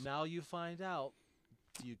knows? Now you find out.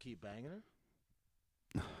 Do you keep banging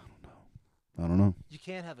her? I don't know. You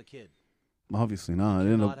can't have a kid. Obviously not. I You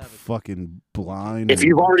end cannot up have a- fucking blind. If and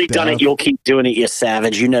you've already done deaf. it, you'll keep doing it, you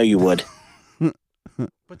savage. You know you would.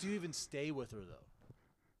 But do you even stay with her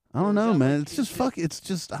though? I don't Or is know, that man. like It's just instant- fuck. It's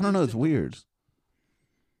just I don't know. It's weird.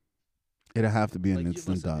 It'd have to be an Like,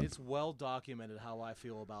 instant listen, done. it's well documented how I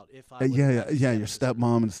feel about if I. Yeah. Your step.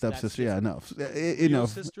 stepmom and That's stepsister. Yeah, no. You Your know,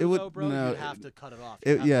 sister, it would though, bro, no. you'd have to cut it off.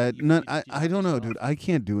 It, yeah, none. I have don't to know, cut dude. off. I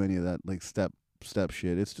can't do any of that like step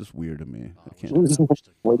shit. It's just weird to me. Oh, I I can't. wish I wish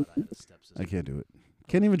to God I had a stepsister. I can't do it.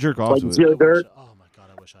 Can't even jerk off Like to it. zero dirt. Oh my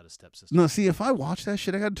god, I wish I had a stepsister. No, see, if I watch that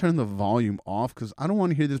shit, I gotta turn the volume off because I don't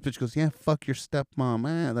want to hear this bitch goes, "Yeah, fuck your stepmom."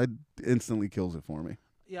 Man, that instantly kills it for me.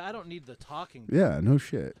 Yeah, I don't need the talking. Yeah, no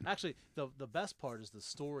shit. Actually, the best part is the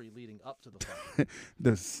story leading up to the fucking.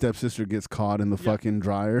 The stepsister gets caught in the Yeah. fucking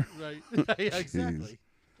dryer. Right. Yeah, exactly.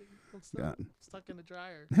 I'm stuck, God. stuck in the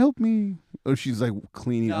dryer. Help me! Or she's like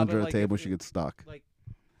cleaning No, under but, a like, table. if She it- gets stuck. Like,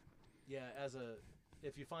 yeah,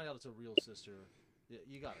 if you find out it's a real sister,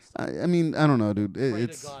 you gotta stop. I mean, I don't know, dude. Pray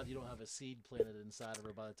It's to God you don't have a seed planted inside of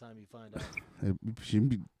her by the time you find out. she'd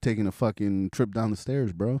be taking a fucking trip down the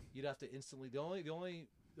stairs, bro. You'd have to instantly.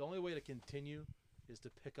 The only way to continue is to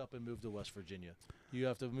pick up and move to West Virginia. You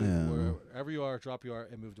have to move Yeah. wherever you are, drop you are,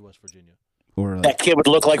 and move to West Virginia. Or That kid would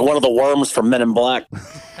look like one of the worms from Men in Black.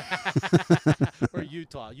 Or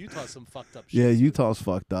Utah. Utah's some fucked up shit. yeah, too. Utah's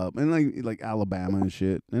fucked up, and like Alabama and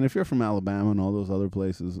shit. And if you're from Alabama and all those other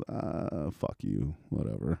places, fuck you,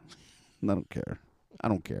 whatever. I don't care. I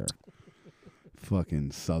don't care.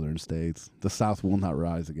 Fucking southern states. The South will not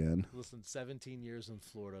rise again. Listen, 17 years in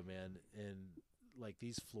Florida, man, and like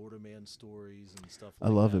these Florida man stories and stuff. I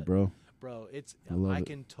Like love that. it, bro. Bro. It's I love I it.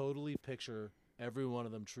 can totally picture every one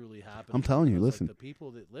of them truly happening. I'm telling you, because, listen. like, the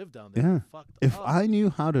people that live down there, Yeah. are fucked If up. I knew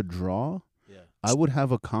how to draw, yeah. I would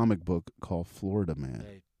have a comic book called Florida Man.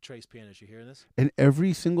 Hey, Trace Panish, you hearing this? And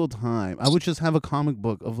every single time, I would just have a comic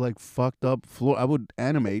book of like fucked up I would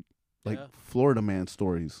animate like Yeah. Florida Man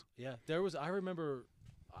stories. Yeah, there was. I remember.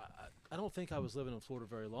 I don't think I was living in Florida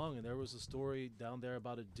very long, and there was a story down there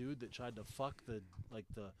about a dude that tried to fuck the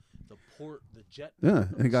jet. Yeah,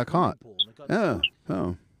 of and he the got swimming caught. Pool, and it got Yeah. caught.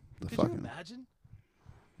 Oh, the Could you fucking. imagine?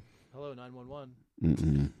 Hello, 911.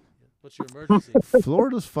 Mm-mm. What's your emergency?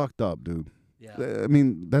 Florida's fucked up, dude. Yeah. I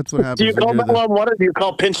mean, that's what happens. Do you when call you're the- 911 or do you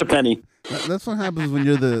call Pinch a Penny? that's what happens when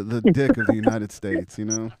you're the dick of the United States. You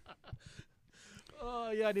know,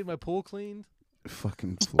 Oh yeah, I need my pool cleaned.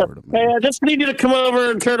 fucking Florida Hey, man. I just need you to come over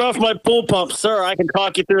and turn off my pool pump, sir. I can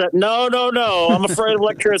talk you through that. No. I'm afraid of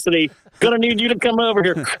electricity. Gonna need you to come over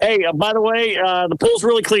here. Hey, by the way, the pool's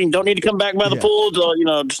really clean. Don't need to come back by the Yeah. pool.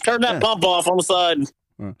 Just turn that Yeah. pump off on the side.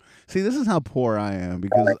 See, this is how poor I am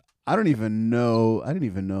because I didn't even know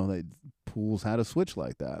that pools had a switch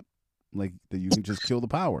like that, like that you can just kill the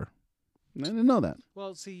power. I didn't know that.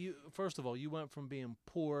 Well, see, first of all, you went from being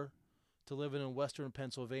poor to living in Western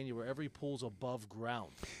Pennsylvania, where every pool's above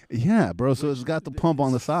ground. Yeah, bro. So it's got the pump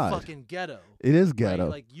on the It's side. Fucking ghetto. It is right? ghetto.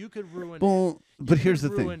 Like you could ruin. Well, but you here's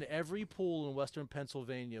could the thing. ruin every pool in Western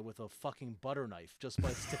Pennsylvania with a fucking butter knife just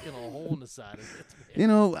by sticking a hole in the side of it. man. You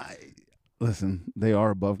know, listen, they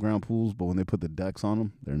are above ground pools, but when they put the decks on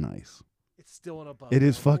them, they're nice. It's still an above. It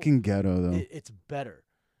is ground pool. fucking ghetto though. It's better.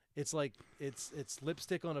 It's like it's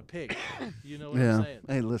lipstick on a pig. You know what Yeah. I'm saying?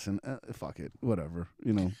 Hey, listen, fuck it, whatever.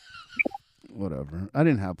 You know, whatever. I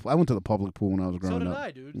went to the public pool when I was So growing did up.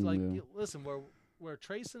 I, dude. Like, Yeah. Listen, where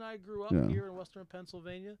Trace and I grew up Yeah. here in Western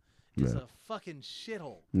Pennsylvania is Yeah. a fucking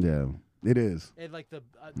shithole. Yeah, it is. And like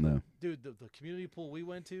No. dude, the community pool we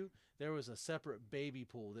went to, there was a separate baby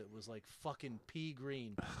pool that was like fucking pea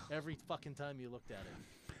green every fucking time you looked at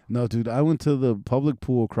it. No, dude, I went to the public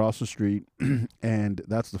pool across the street, and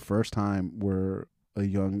that's the first time where a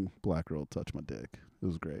young black girl touched my dick. It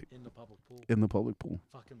was great. In the public pool. In the public pool.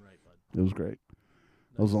 Fucking right, bud. It was great.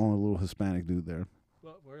 I was the only little Hispanic dude there.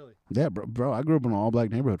 Well, really? Yeah, bro, I grew up in an all-black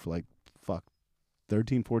neighborhood for like,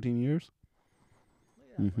 13, 14 years.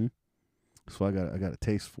 Yeah, Mm-hmm. So I got a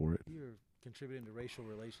taste for it. you're contributing to racial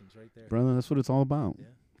relations right there. Brother, that's what it's all about. Yeah.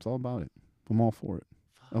 It's all about it. I'm all for it.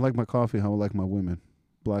 I like my coffee how I like my women.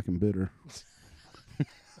 Black and bitter.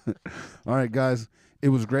 All right, guys. It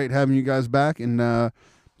was great having you guys back. And,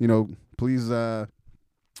 please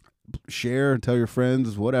share and tell your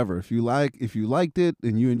friends, whatever. If you liked it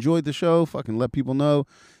and you enjoyed the show, fucking let people know.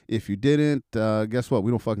 If you didn't, guess what?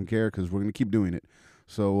 We don't fucking care because we're going to keep doing it.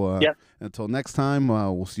 So Yep. Until next time,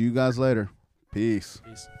 we'll see you guys later. Peace.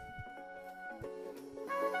 Peace.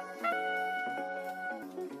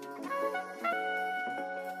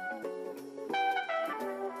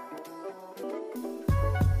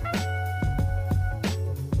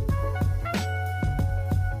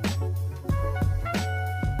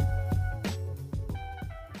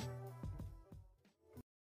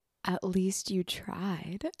 At least you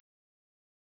tried.